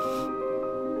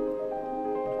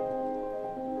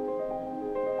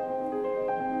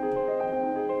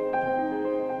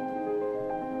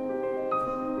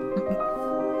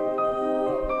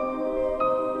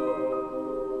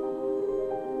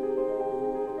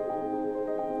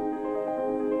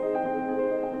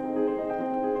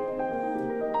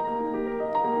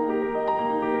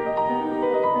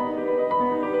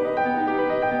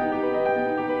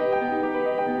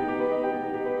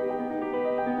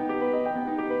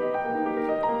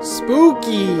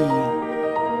 Spooky.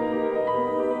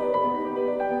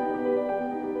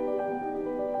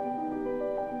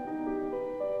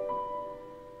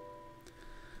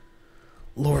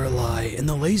 Lorelei and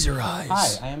the Laser Eyes.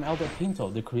 Hi, I am Elder Pinto,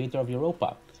 the creator of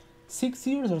Europa. 6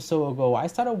 years or so ago, I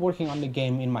started working on the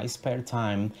game in my spare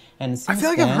time, and since I feel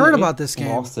like then, I've heard about this game.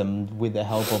 Blossomed with the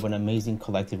help of an amazing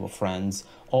collective of friends,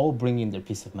 all bringing their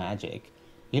piece of magic.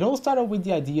 It all started with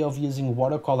the idea of using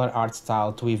watercolor art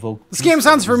style to evoke this game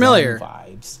sounds familiar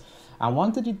vibes. I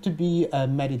wanted it to be a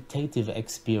meditative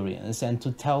experience and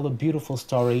to tell a beautiful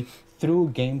story through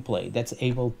gameplay that's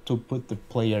able to put the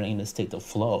player in a state of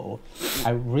flow. I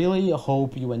really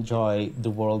hope you enjoy the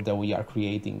world that we are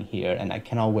creating here, and I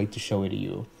cannot wait to show it to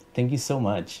you. Thank you so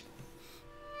much.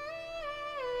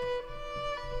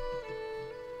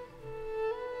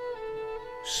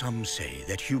 Some say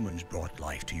that humans brought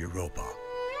life to Europa.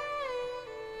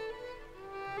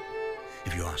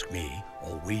 If you ask me,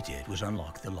 all we did was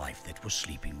unlock the life that was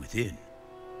sleeping within.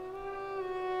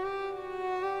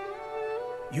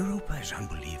 Europa is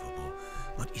unbelievable,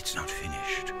 but it's not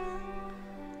finished.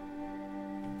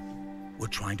 We're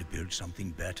trying to build something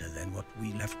better than what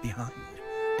we left behind.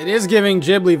 It is giving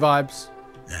Ghibli vibes.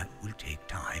 That will take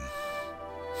time.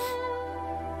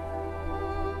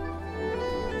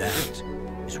 That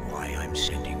is why I'm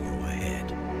sending you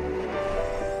ahead.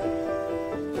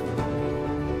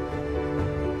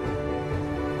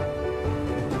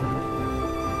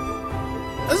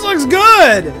 This looks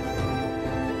good!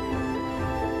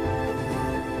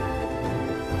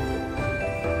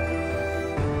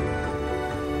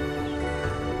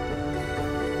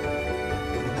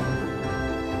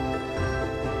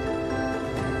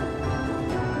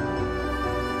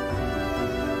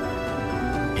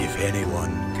 If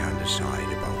anyone can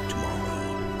decide about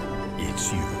tomorrow,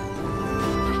 it's you.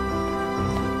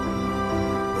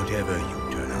 Whatever you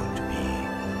turn out to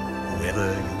be,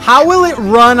 whoever you... How will it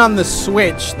run on the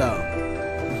Switch, though?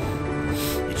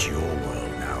 It's your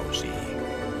world now, Z.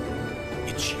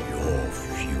 It's your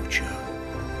future.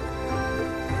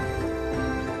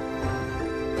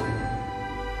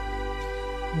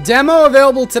 Demo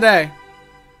available today.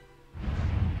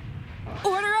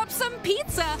 Order up some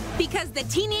pizza because the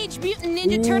Teenage Mutant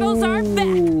Ninja Turtles are back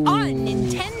on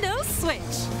Nintendo Switch.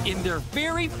 In their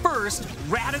very first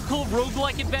radical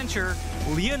roguelike adventure,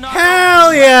 Leonardo,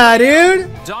 Hell yeah, dude!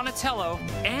 Donatello,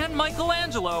 and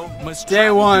Michelangelo must Day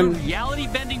travel one. through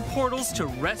reality-bending portals to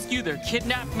rescue their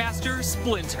kidnapped master,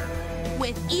 Splinter.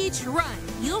 With each run,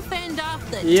 you'll fend off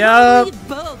the Yup. totally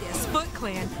bogus Foot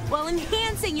Clan while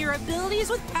enhancing your abilities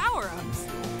with power-ups.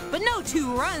 But no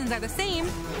two runs are the same.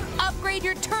 Upgrade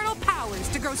your turtle powers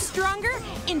to grow stronger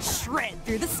and shred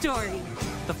through the story.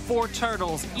 The four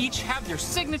turtles each have their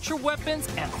signature weapons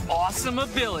and awesome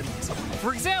abilities.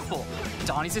 For example,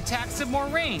 Donnie's attacks have more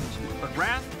range, but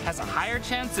Wrath has a higher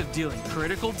chance of dealing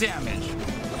critical damage.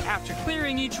 After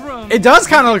clearing each room, It does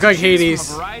kind of look like choose from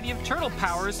Hades. a variety of turtle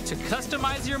powers to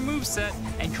customize your moveset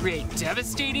and create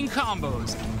devastating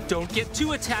combos. Don't get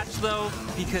too attached though,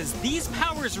 because these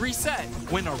powers reset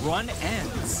when a run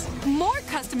ends. More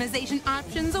customization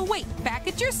options await back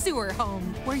at your sewer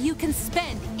home, where you can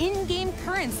spend in-game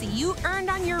currency you earned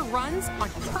on your runs on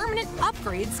permanent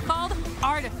upgrades called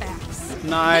artifacts.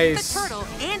 Nice. Pick the turtle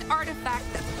and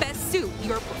artifact that best suit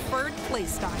your preferred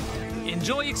playstyle.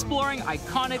 Enjoy exploring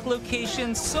iconic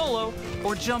locations solo,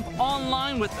 or jump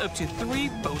online with up to 3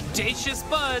 bodacious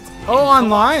buds. Oh, in co-op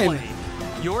online. play.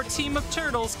 Your team of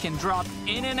turtles can drop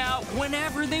in and out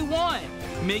whenever they want,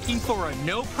 making for a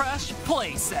no-pressure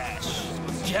play sesh.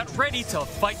 Get ready to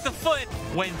fight the foot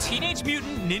when Teenage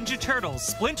Mutant Ninja Turtles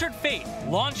Splintered Fate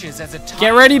launches as a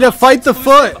Get ready to fight the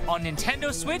foot. on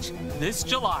Nintendo Switch this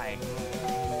July.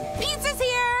 Pizza's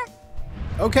here!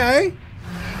 Okay.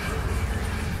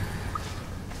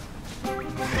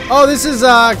 Oh, this is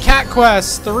Cat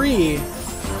Quest 3.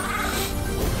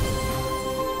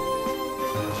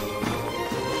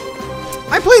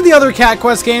 I played the other Cat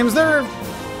Quest games. They're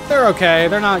okay.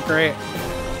 They're not great.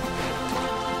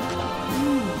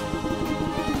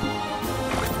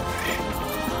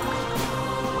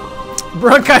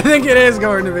 Brooke, I think it is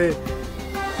going to be.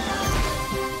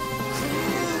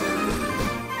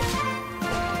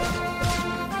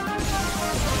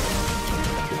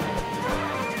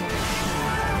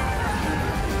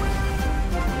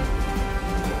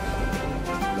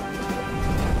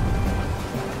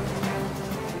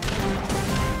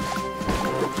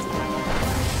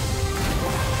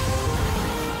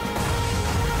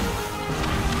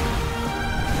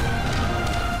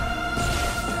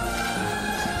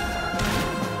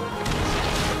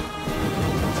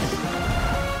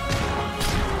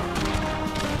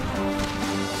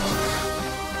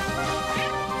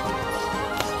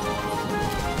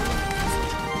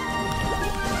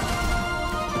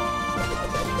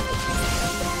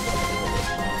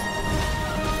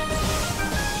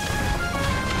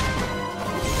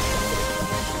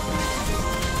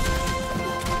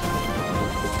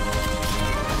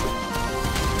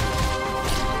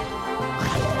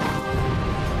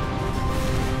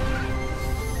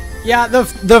 Yeah,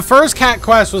 the first Cat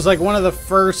Quest was like one of the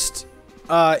first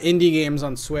indie games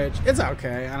on Switch. It's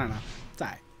okay. I don't know. It's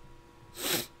alright.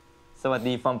 สวัส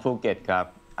ดี from Phuket ครับ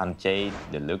I'm Jay,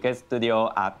 the Lucas Studio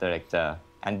Art Director,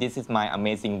 and this is my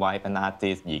amazing wife and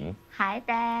artist, Ying. Hi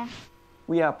there.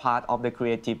 We are part of the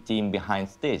creative team behind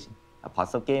Stitch, a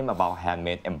puzzle game about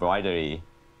handmade embroidery.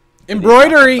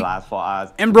 Embroidery! For us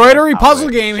Embroidery puzzle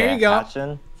game, here you go.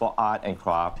 Passion for art and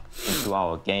craft into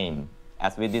our game,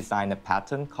 as we design a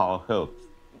pattern called hoops.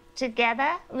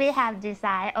 Together, we have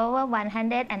designed over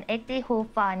 180 hoops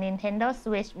for Nintendo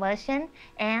Switch version,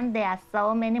 and there are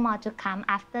so many more to come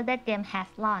after the game has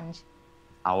launched.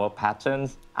 Our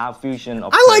patterns are fusion of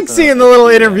I like seeing the little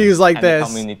interviews like this.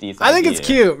 I think it's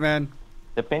cute, man.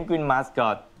 The penguin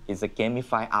mascot is a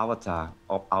gamified avatar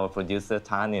of our producer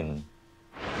Tanin.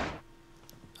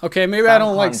 Okay, maybe I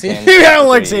don't like seeing. Maybe I don't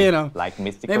like seeing them. Like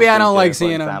maybe I don't like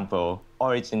seeing them. For example,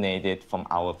 originated from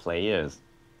our players.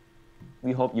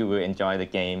 We hope you will enjoy the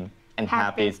game and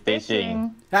happy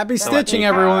stitching. Happy stitching,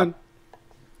 everyone.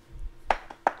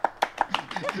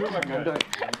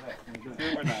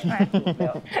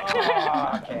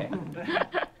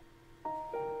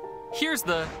 Here's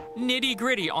the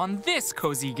nitty-gritty on this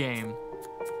cozy game.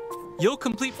 You'll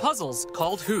complete puzzles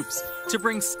called hoops to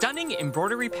bring stunning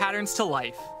embroidery patterns to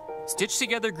life. Stitch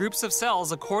together groups of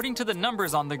cells according to the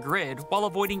numbers on the grid while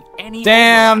avoiding any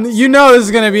Damn, you know this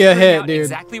is gonna be a hit, dude.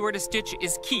 Exactly where to stitch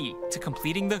is key to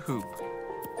completing the hoop.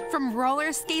 From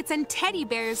roller skates and teddy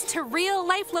bears to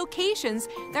real-life locations,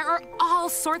 there are all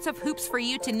sorts of hoops for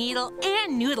you to needle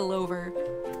and noodle over.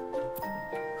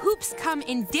 Hoops come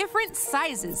in different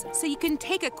sizes, so you can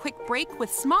take a quick break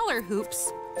with smaller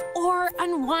hoops or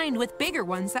unwind with bigger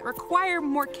ones that require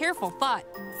more careful thought.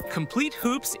 Complete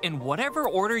hoops in whatever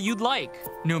order you'd like.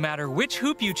 No matter which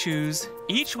hoop you choose,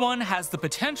 each one has the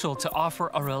potential to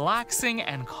offer a relaxing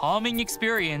and calming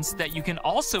experience that you can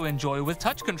also enjoy with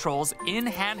touch controls in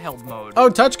handheld mode. Oh,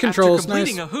 touch controls, After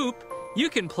completing nice. a hoop, you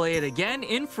can play it again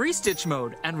in free stitch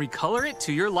mode and recolor it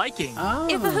to your liking. Oh.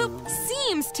 If a hoop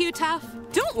seems too tough,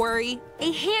 don't worry.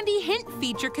 A handy hint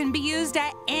feature can be used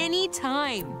at any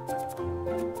time.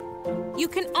 You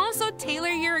can also tailor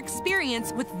your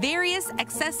experience with various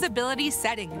accessibility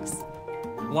settings.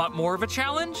 Want more of a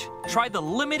challenge? Try the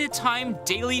limited time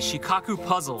daily Shikaku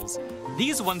puzzles.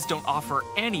 These ones don't offer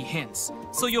any hints,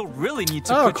 so you'll really need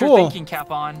to put your thinking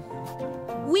cap on.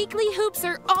 Weekly hoops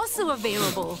are also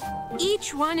available.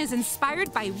 Each one is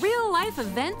inspired by real-life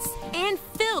events and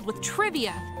filled with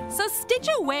trivia, so stitch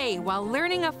away while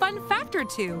learning a fun fact or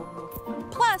two.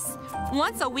 Plus,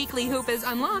 once a weekly hoop is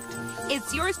unlocked,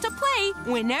 it's yours to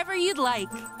play whenever you'd like.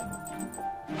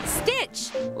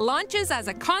 Stitch launches as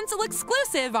a console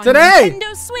exclusive on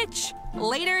Nintendo Switch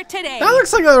later today. That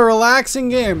looks like a relaxing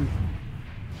game.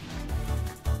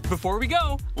 Before we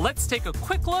go, let's take a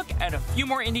quick look at a few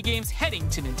more indie games heading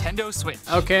to Nintendo Switch.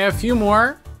 Okay, a few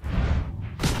more.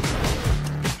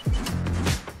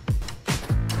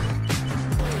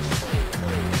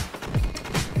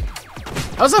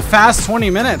 That was a fast 20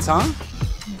 minutes, huh?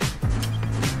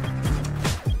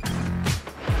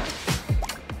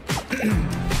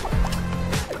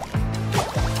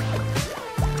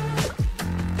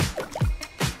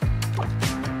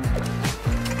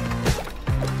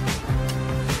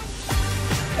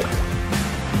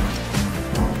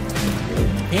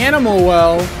 Animal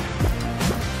Well.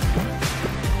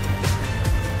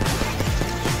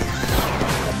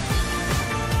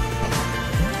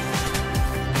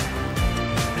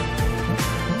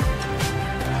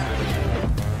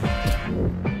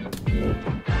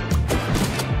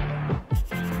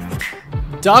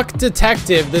 Duck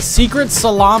Detective, The Secret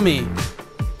Salami.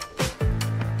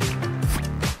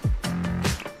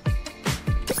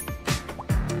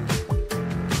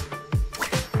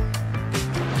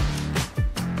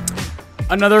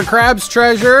 Another Crab's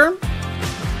Treasure.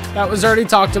 That was already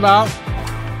talked about.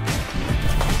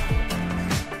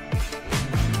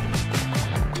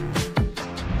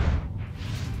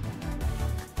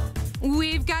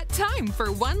 We've got time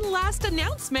for one last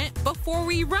announcement before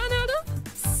we run out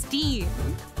of steam.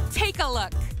 Take a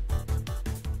look.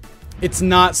 It's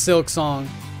not Silk Song.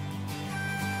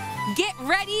 Get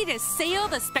ready to sail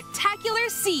the spectacular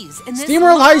seas in this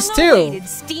SteamWorld Heist 2. long-awaited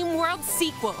SteamWorld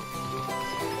sequel.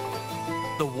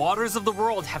 The waters of the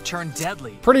world have turned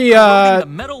deadly. Pretty, corroding the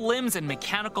metal limbs and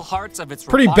mechanical hearts of its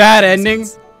pretty robotic bad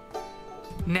citizens.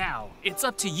 ending. Now, it's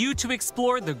up to you to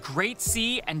explore the Great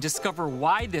Sea and discover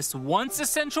why this once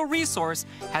essential resource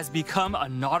has become a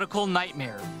nautical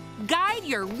nightmare. Guide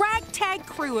your ragtag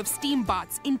crew of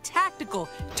Steambots in tactical,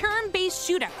 turn-based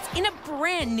shootouts in a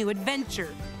brand new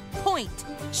adventure. Point,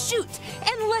 shoot,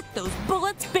 and let those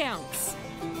bullets bounce.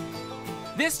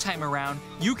 This time around,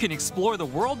 you can explore the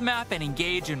world map and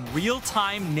engage in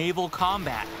real-time naval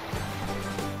combat.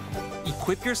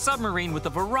 Equip your submarine with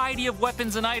a variety of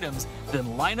weapons and items,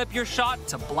 then line up your shot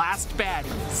to blast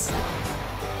baddies.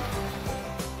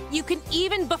 You can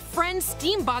even befriend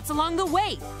Steambots along the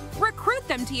way, recruit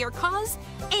them to your cause,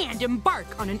 and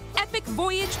embark on an epic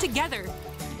voyage together.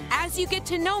 As you get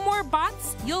to know more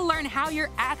bots, you'll learn how your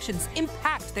actions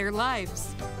impact their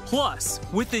lives. Plus,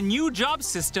 with the new job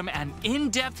system and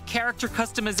in-depth character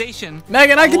customization,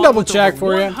 Megan, I can along double with check over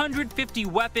for you. 150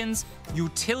 weapons,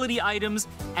 utility items,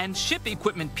 and ship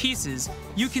equipment pieces,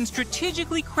 you can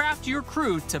strategically craft your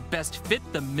crew to best fit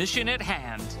the mission at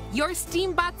hand. Your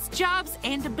Steambots' jobs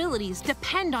and abilities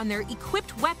depend on their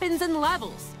equipped weapons and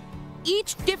levels.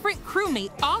 Each different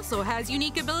crewmate also has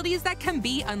unique abilities that can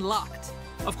be unlocked.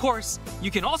 Of course,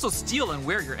 you can also steal and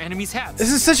wear your enemy's hats.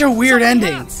 This is such a weird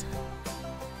ending. Hats.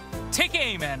 Take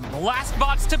aim and blast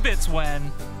bots to bits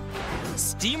when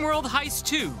SteamWorld Heist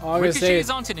 2 August ricochets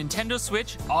 8th. onto Nintendo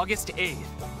Switch August 8th.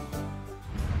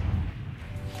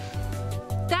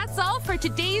 That's all for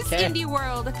today's Indie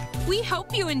World. We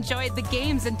hope you enjoyed the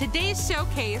games in today's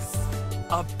showcase.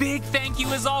 A big thank you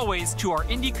as always to our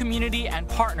indie community and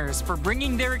partners for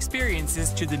bringing their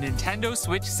experiences to the Nintendo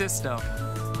Switch system.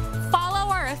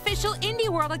 Follow our official Indie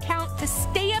World account to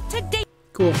stay up to date.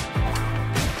 Cool.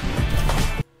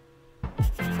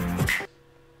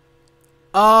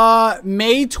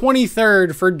 May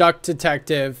 23rd for Duck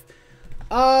Detective.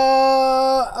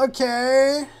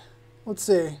 Okay. Let's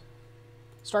see.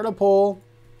 Start a poll.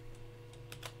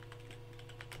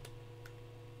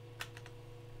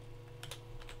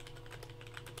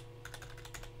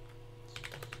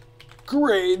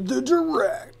 Grade the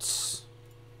directs.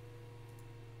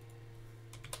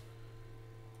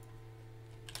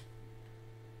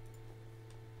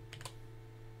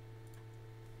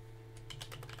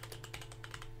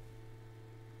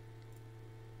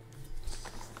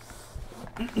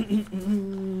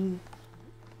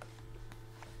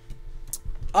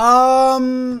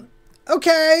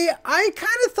 Okay, I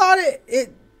kind of thought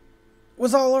it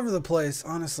was all over the place,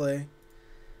 honestly.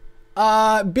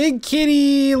 Big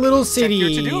Kitty, Little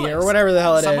City, or whatever the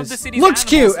hell it is. Looks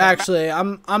cute, actually.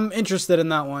 I'm interested in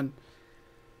that one.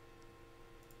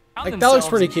 Like, that looks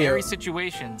pretty cute. Airy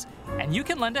situations, and you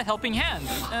can lend a helping hand,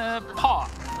 paw.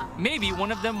 Maybe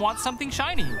one of them wants something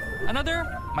shiny.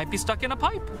 Another might be stuck in a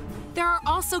pipe. There are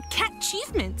also cat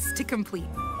achievements to complete.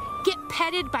 Get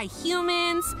petted by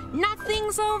humans, knock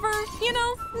things over, you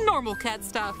know, normal cat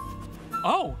stuff.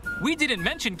 Oh, we didn't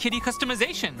mention kitty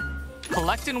customization.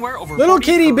 Collect and wear over Little 40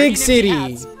 Kitty, Big Korean City.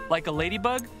 hats, like a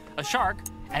ladybug, a shark,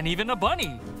 and even a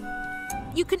bunny.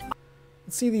 You can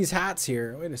Let's see these hats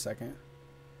here. Wait a second.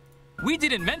 We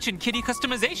didn't mention kitty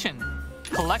customization.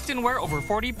 Collect and wear over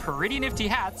 40 pretty nifty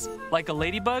hats, like a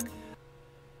ladybug.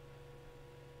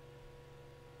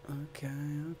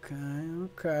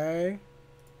 Okay.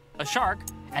 A shark,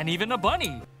 and even a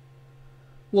bunny.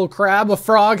 Little crab, a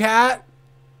frog hat,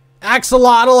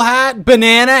 axolotl hat,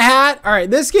 banana hat. All right,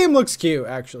 this game looks cute,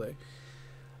 actually.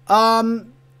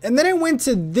 And then I went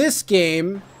to this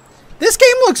game. This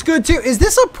game looks good too. Is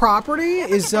this a property?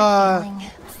 Is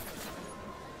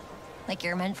like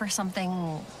you're meant for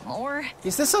something more?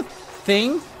 Is this a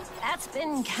thing? That's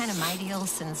been kind of my deal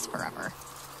since forever.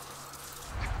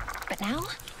 But now,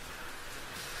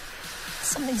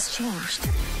 something's changed.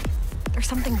 There's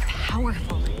something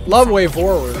powerful. Love Way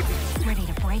Forward. Ready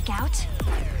to break out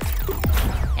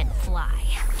and fly.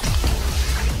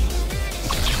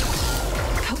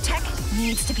 Kotek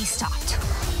needs to be stopped.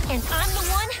 And I'm the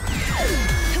one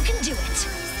who can do it.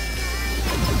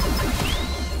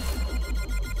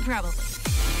 Probably.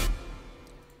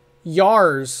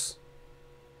 Yars.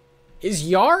 Is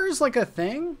Yars like a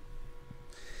thing?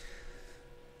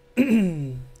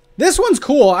 This one's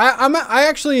cool. I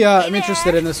actually am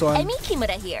interested in this one.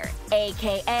 Kimura here,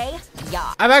 aka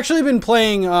Yar. I've actually been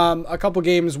playing a couple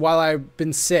games while I've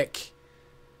been sick.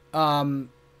 I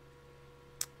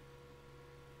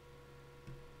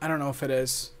don't know if it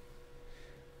is.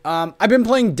 I've been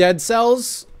playing Dead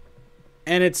Cells,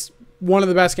 and it's one of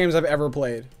the best games I've ever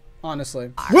played, honestly.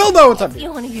 Wildo, what's up? If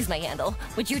you want to use my handle,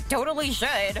 which you totally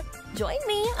should, join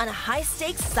me on a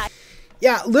high-stakes side.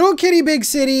 Yeah, Little Kitty, Big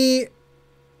City.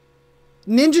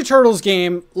 Ninja Turtles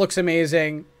game looks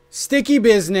amazing. Sticky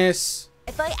Business.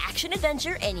 Sci-fi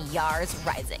action-adventure and Yars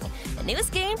Rising, the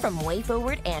newest game from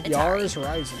WayForward and Atari. Yars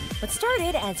Rising. What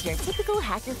started as your typical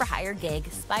hacker-for-hire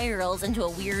gig spirals into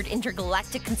a weird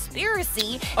intergalactic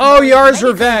conspiracy. Oh, Yars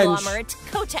Revenge.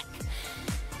 Kotek.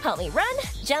 help me run,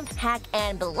 jump, hack,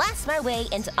 and blast my way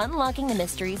into unlocking the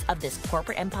mysteries of this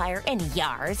corporate empire in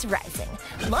Yars Rising.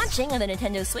 Launching on the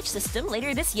Nintendo Switch system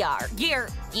later this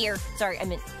year. Sorry, I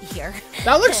meant year.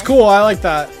 That looks cool. I like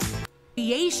that.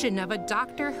 Creation of a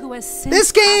doctor who has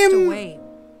since passed away.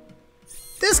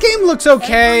 This game looks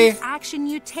okay. Every action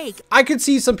you take. I could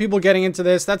see some people getting into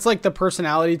this. That's like the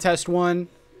personality test one.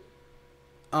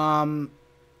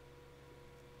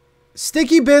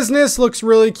 Sticky Business looks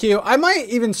really cute. I might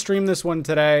even stream this one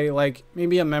today, like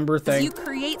maybe a member thing. You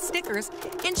create stickers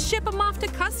and ship them off to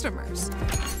customers.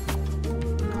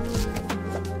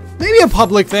 Maybe a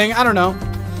public thing. I don't know.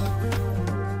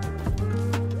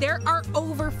 There are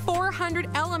over 400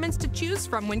 elements to choose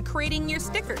from when creating your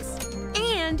stickers.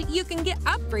 And you can get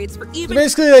upgrades for even... So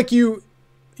basically, like, you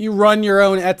run your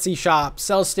own Etsy shop,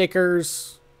 sell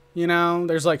stickers, you know,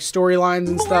 there's like storylines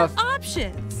and stuff.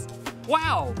 Options.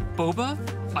 Wow, boba,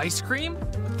 ice cream,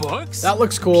 books. That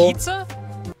looks cool. Pizza.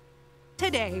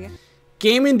 Today.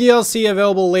 Game and DLC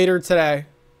available later today.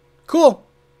 Cool.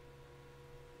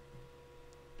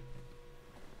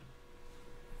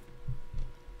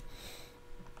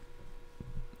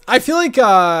 I feel like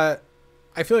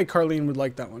Carlene would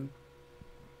like that one.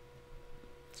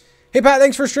 Hey Pat,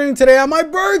 thanks for streaming today on my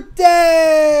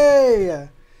birthday!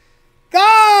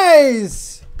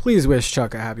 Guys! Please wish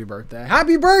Chuck a happy birthday.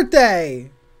 Happy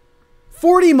birthday!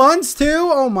 40 months too?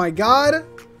 Oh my god.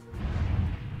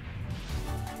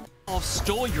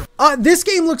 This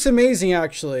game looks amazing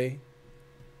actually.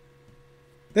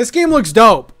 This game looks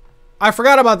dope. I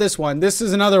forgot about this one. This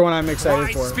is another one I'm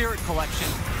excited for. Spirit Collection,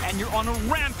 and you're on a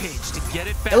rampage to get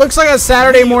it back. It looks like a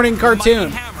Saturday morning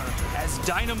cartoon. As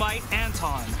Dynamite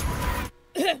Anton.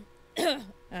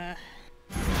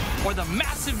 Or the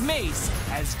massive mace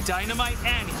as Dynamite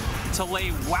Annie to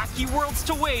lay wacky worlds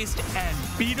to waste and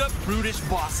beat up brutish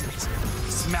bosses.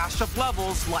 Smash up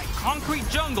levels like concrete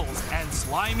jungles and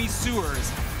slimy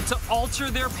sewers to alter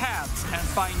their paths and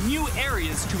find new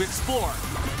areas to explore.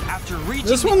 After reaching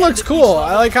this one looks cool.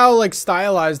 I like how like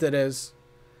stylized it is.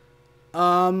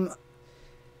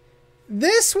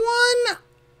 This one,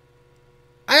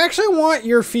 I actually want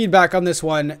your feedback on this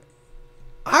one.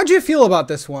 How'd you feel about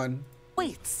this one?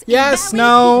 Yes,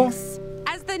 no.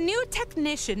 As the new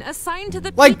technician assigned to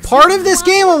the like part of this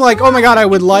game, I'm like, oh my god, I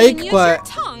would like, but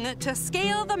to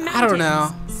scale the mountains, I don't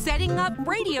know. Setting up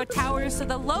radio towers so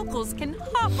the locals can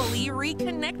happily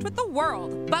reconnect with the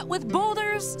world. But with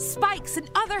boulders, spikes, and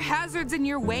other hazards in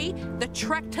your way, the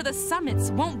trek to the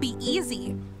summits won't be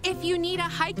easy. If you need a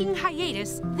hiking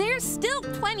hiatus, there's still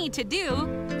plenty to do.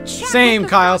 Same,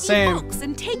 Kyle, same.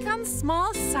 And take on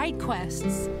small side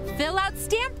quests. Fill out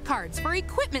stamp cards for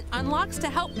equipment unlocks to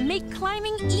help make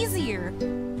climbing easier.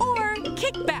 Or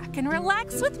kick back and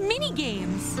relax with mini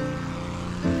games.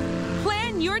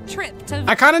 Plan your trip to...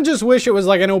 I kind of just wish it was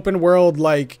like an open world,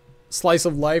 like slice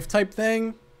of life type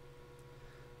thing.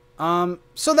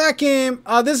 So that game,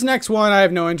 this next one I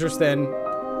have no interest in.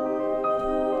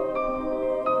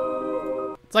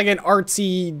 It's like an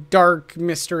artsy, dark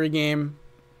mystery game.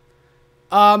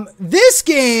 This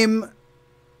game,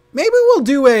 maybe we'll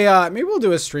do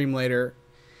a stream later,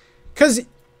 cause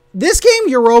this game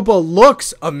Europa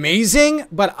looks amazing,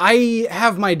 but I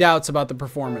have my doubts about the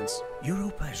performance.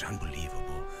 Europa is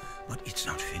unbelievable, but it's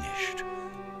not finished.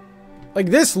 Like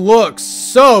this looks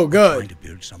so good. Trying to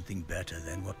build something better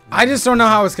than what I just don't know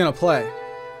how it's gonna play.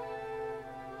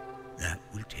 That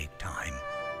will take time.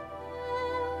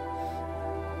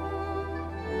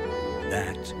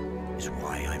 That is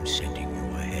why I'm sending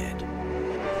you ahead.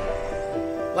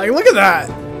 Like, look at that.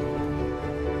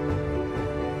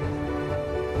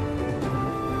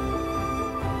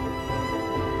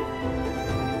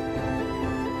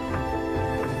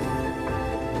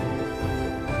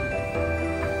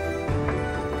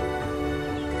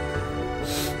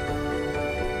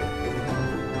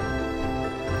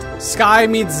 Sky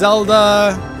meets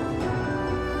Zelda.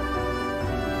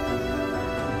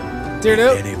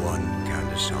 If anyone can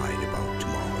decide about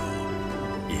tomorrow,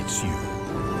 it's you.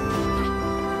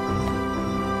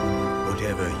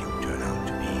 Whatever you turn out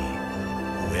to be,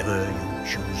 whoever you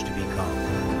choose to become,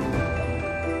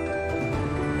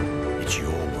 it's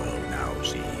your world now,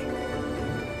 Z.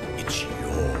 It's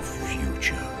your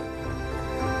future.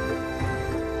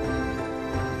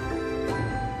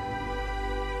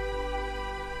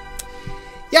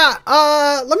 Yeah,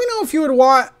 let me know if you would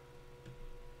want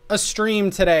a stream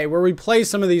today where we play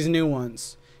some of these new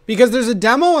ones. Because there's a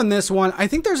demo on this one. I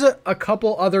think there's a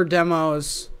couple other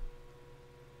demos.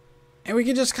 And we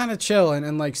can just kind of chill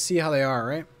and like see how they are,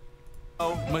 right?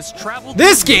 Must travel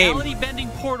this through game! reality-bending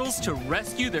portals to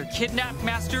rescue their kidnapped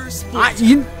masters.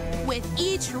 With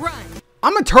each run,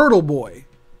 I'm a turtle boy.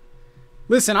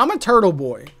 Listen, I'm a turtle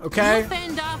boy, okay? You'll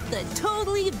fend off the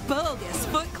totally bogus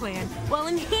Foot Clan while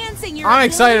enhancing your I'm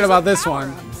excited abilities about with this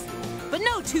one. power-ups. But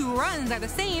no two runs are the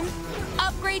same.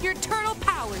 Upgrade your turtle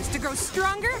powers to grow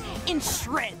stronger and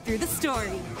shred through the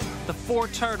story. The 4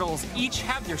 turtles each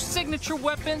have their signature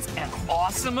weapons and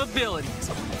awesome abilities.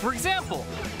 For example,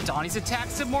 Donnie's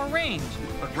attacks have more range,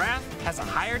 but Wrath has a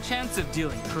higher chance of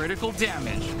dealing critical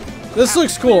damage. This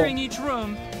looks cool. Clearing each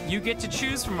room, you get to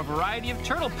choose from a variety of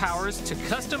turtle powers to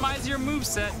customize your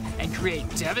moveset and create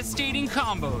devastating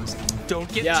combos. Don't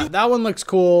get Yeah, that one looks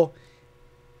cool.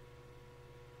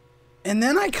 And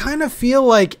then I kind of feel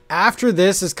like after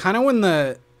this is kind of when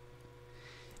it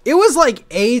was like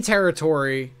A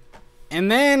territory. And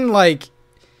then like,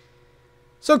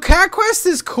 so Cat Quest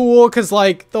is cool because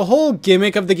like the whole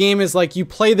gimmick of the game is like you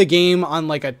play the game on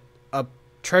like a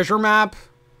treasure map.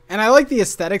 And I like the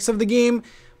aesthetics of the game.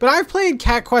 But I've played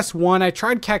Cat Quest 1. I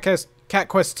tried Cat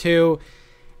Quest 2.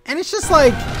 And it's just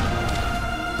like,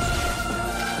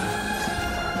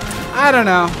 I don't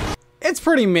know. It's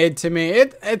pretty mid to me.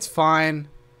 It's fine.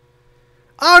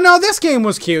 Oh no, this game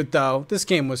was cute though. This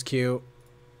game was cute.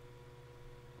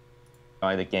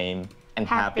 Enjoy the game and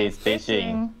happy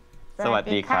fishing. สวัส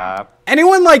ดีครับ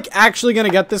Anyone like actually gonna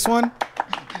get this one?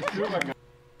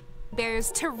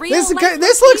 Bears to This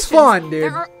real-life looks fun, dude.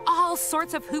 There are all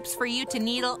sorts of hoops for you to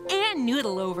needle and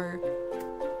noodle over.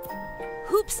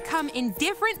 Hoops come in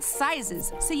different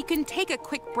sizes, so you can take a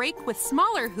quick break with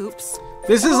smaller hoops.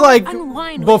 This is or like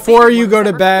unwind with before bigger you ones go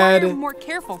to that require bed. more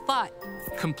careful thought.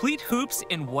 Complete hoops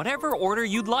in whatever order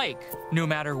you'd like. No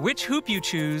matter which hoop you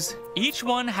choose, each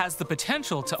one has the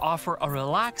potential to offer a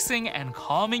relaxing and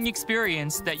calming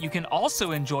experience that you can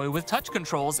also enjoy with touch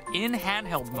controls in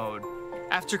handheld mode.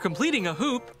 After completing a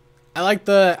hoop, I like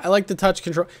the touch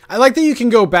control. I like that you can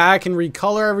go back and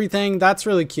recolor everything. That's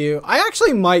really cute. I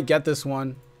actually might get this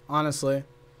one, honestly.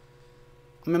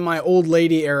 I'm in my old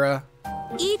lady era.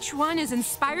 Each one is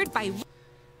inspired by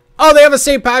Oh, they have a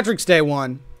St. Patrick's Day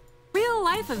one.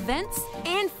 real-life events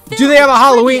and Do they have a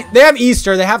Halloween? They have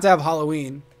Easter. They have to have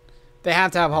Halloween. They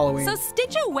have to have Halloween. So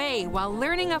stitch away while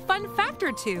learning a fun fact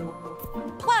or two.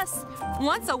 Plus,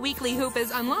 once a weekly hoop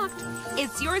is unlocked,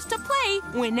 it's yours to play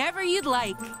whenever you'd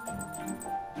like.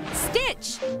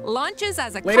 Stitch launches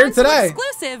as a Later console today.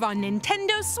 exclusive on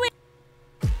Nintendo Switch.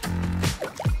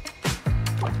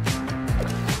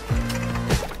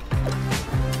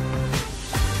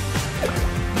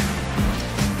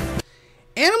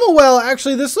 Animal Well,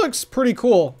 actually, this looks pretty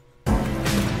cool.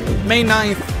 May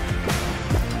 9th.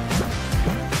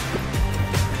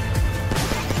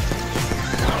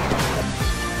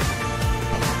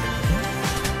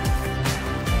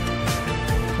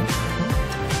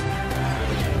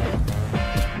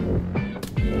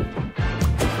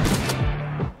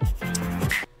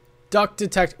 Duck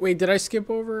Detective. Wait, did I skip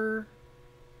over?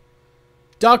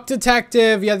 Duck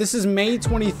Detective. Yeah, this is May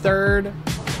 23rd.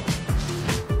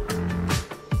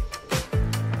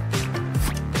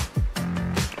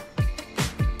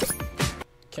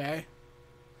 Okay.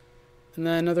 And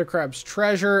then Another Crab's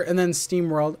Treasure, and then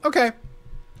SteamWorld. Okay.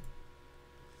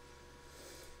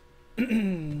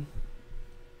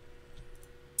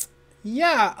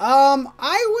 Yeah,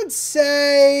 I would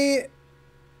say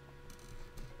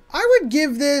I would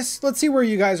give this, let's see where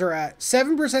you guys are at.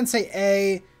 7% say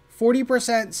A,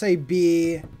 40% say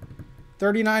B,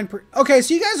 39%. Okay,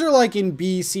 so you guys are like in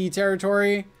B, C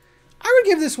territory. I would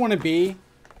give this one a B.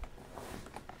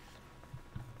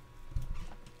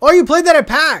 Oh, you played that at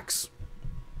PAX.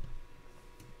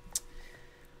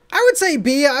 I would say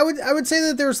B. I would say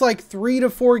that there's like 3 to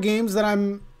 4 games that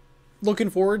I'm looking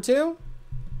forward to.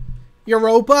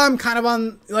 Europa, I'm kind of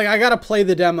on, like, I gotta play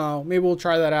the demo. Maybe we'll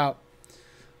try that out.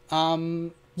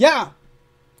 Yeah,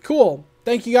 cool.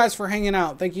 Thank you guys for hanging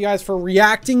out. Thank you guys for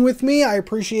reacting with me. I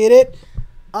appreciate it.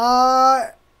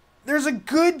 There's a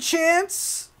good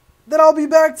chance that I'll be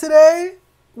back today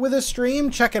with a stream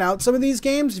checking out some of these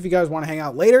games if you guys want to hang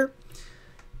out later.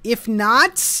 If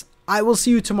not, I will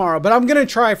see you tomorrow, but I'm going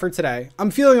to try for today.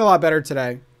 I'm feeling a lot better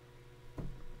today.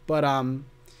 But,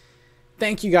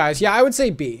 thank you guys. Yeah, I would say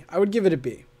B. I would give it a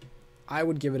B. I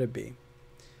would give it a B.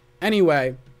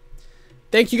 Anyway,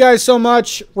 thank you guys so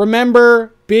much.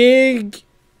 Remember, big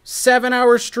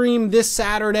 7-hour stream this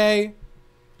Saturday.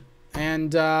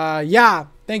 And, yeah,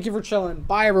 thank you for chilling.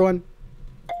 Bye, everyone.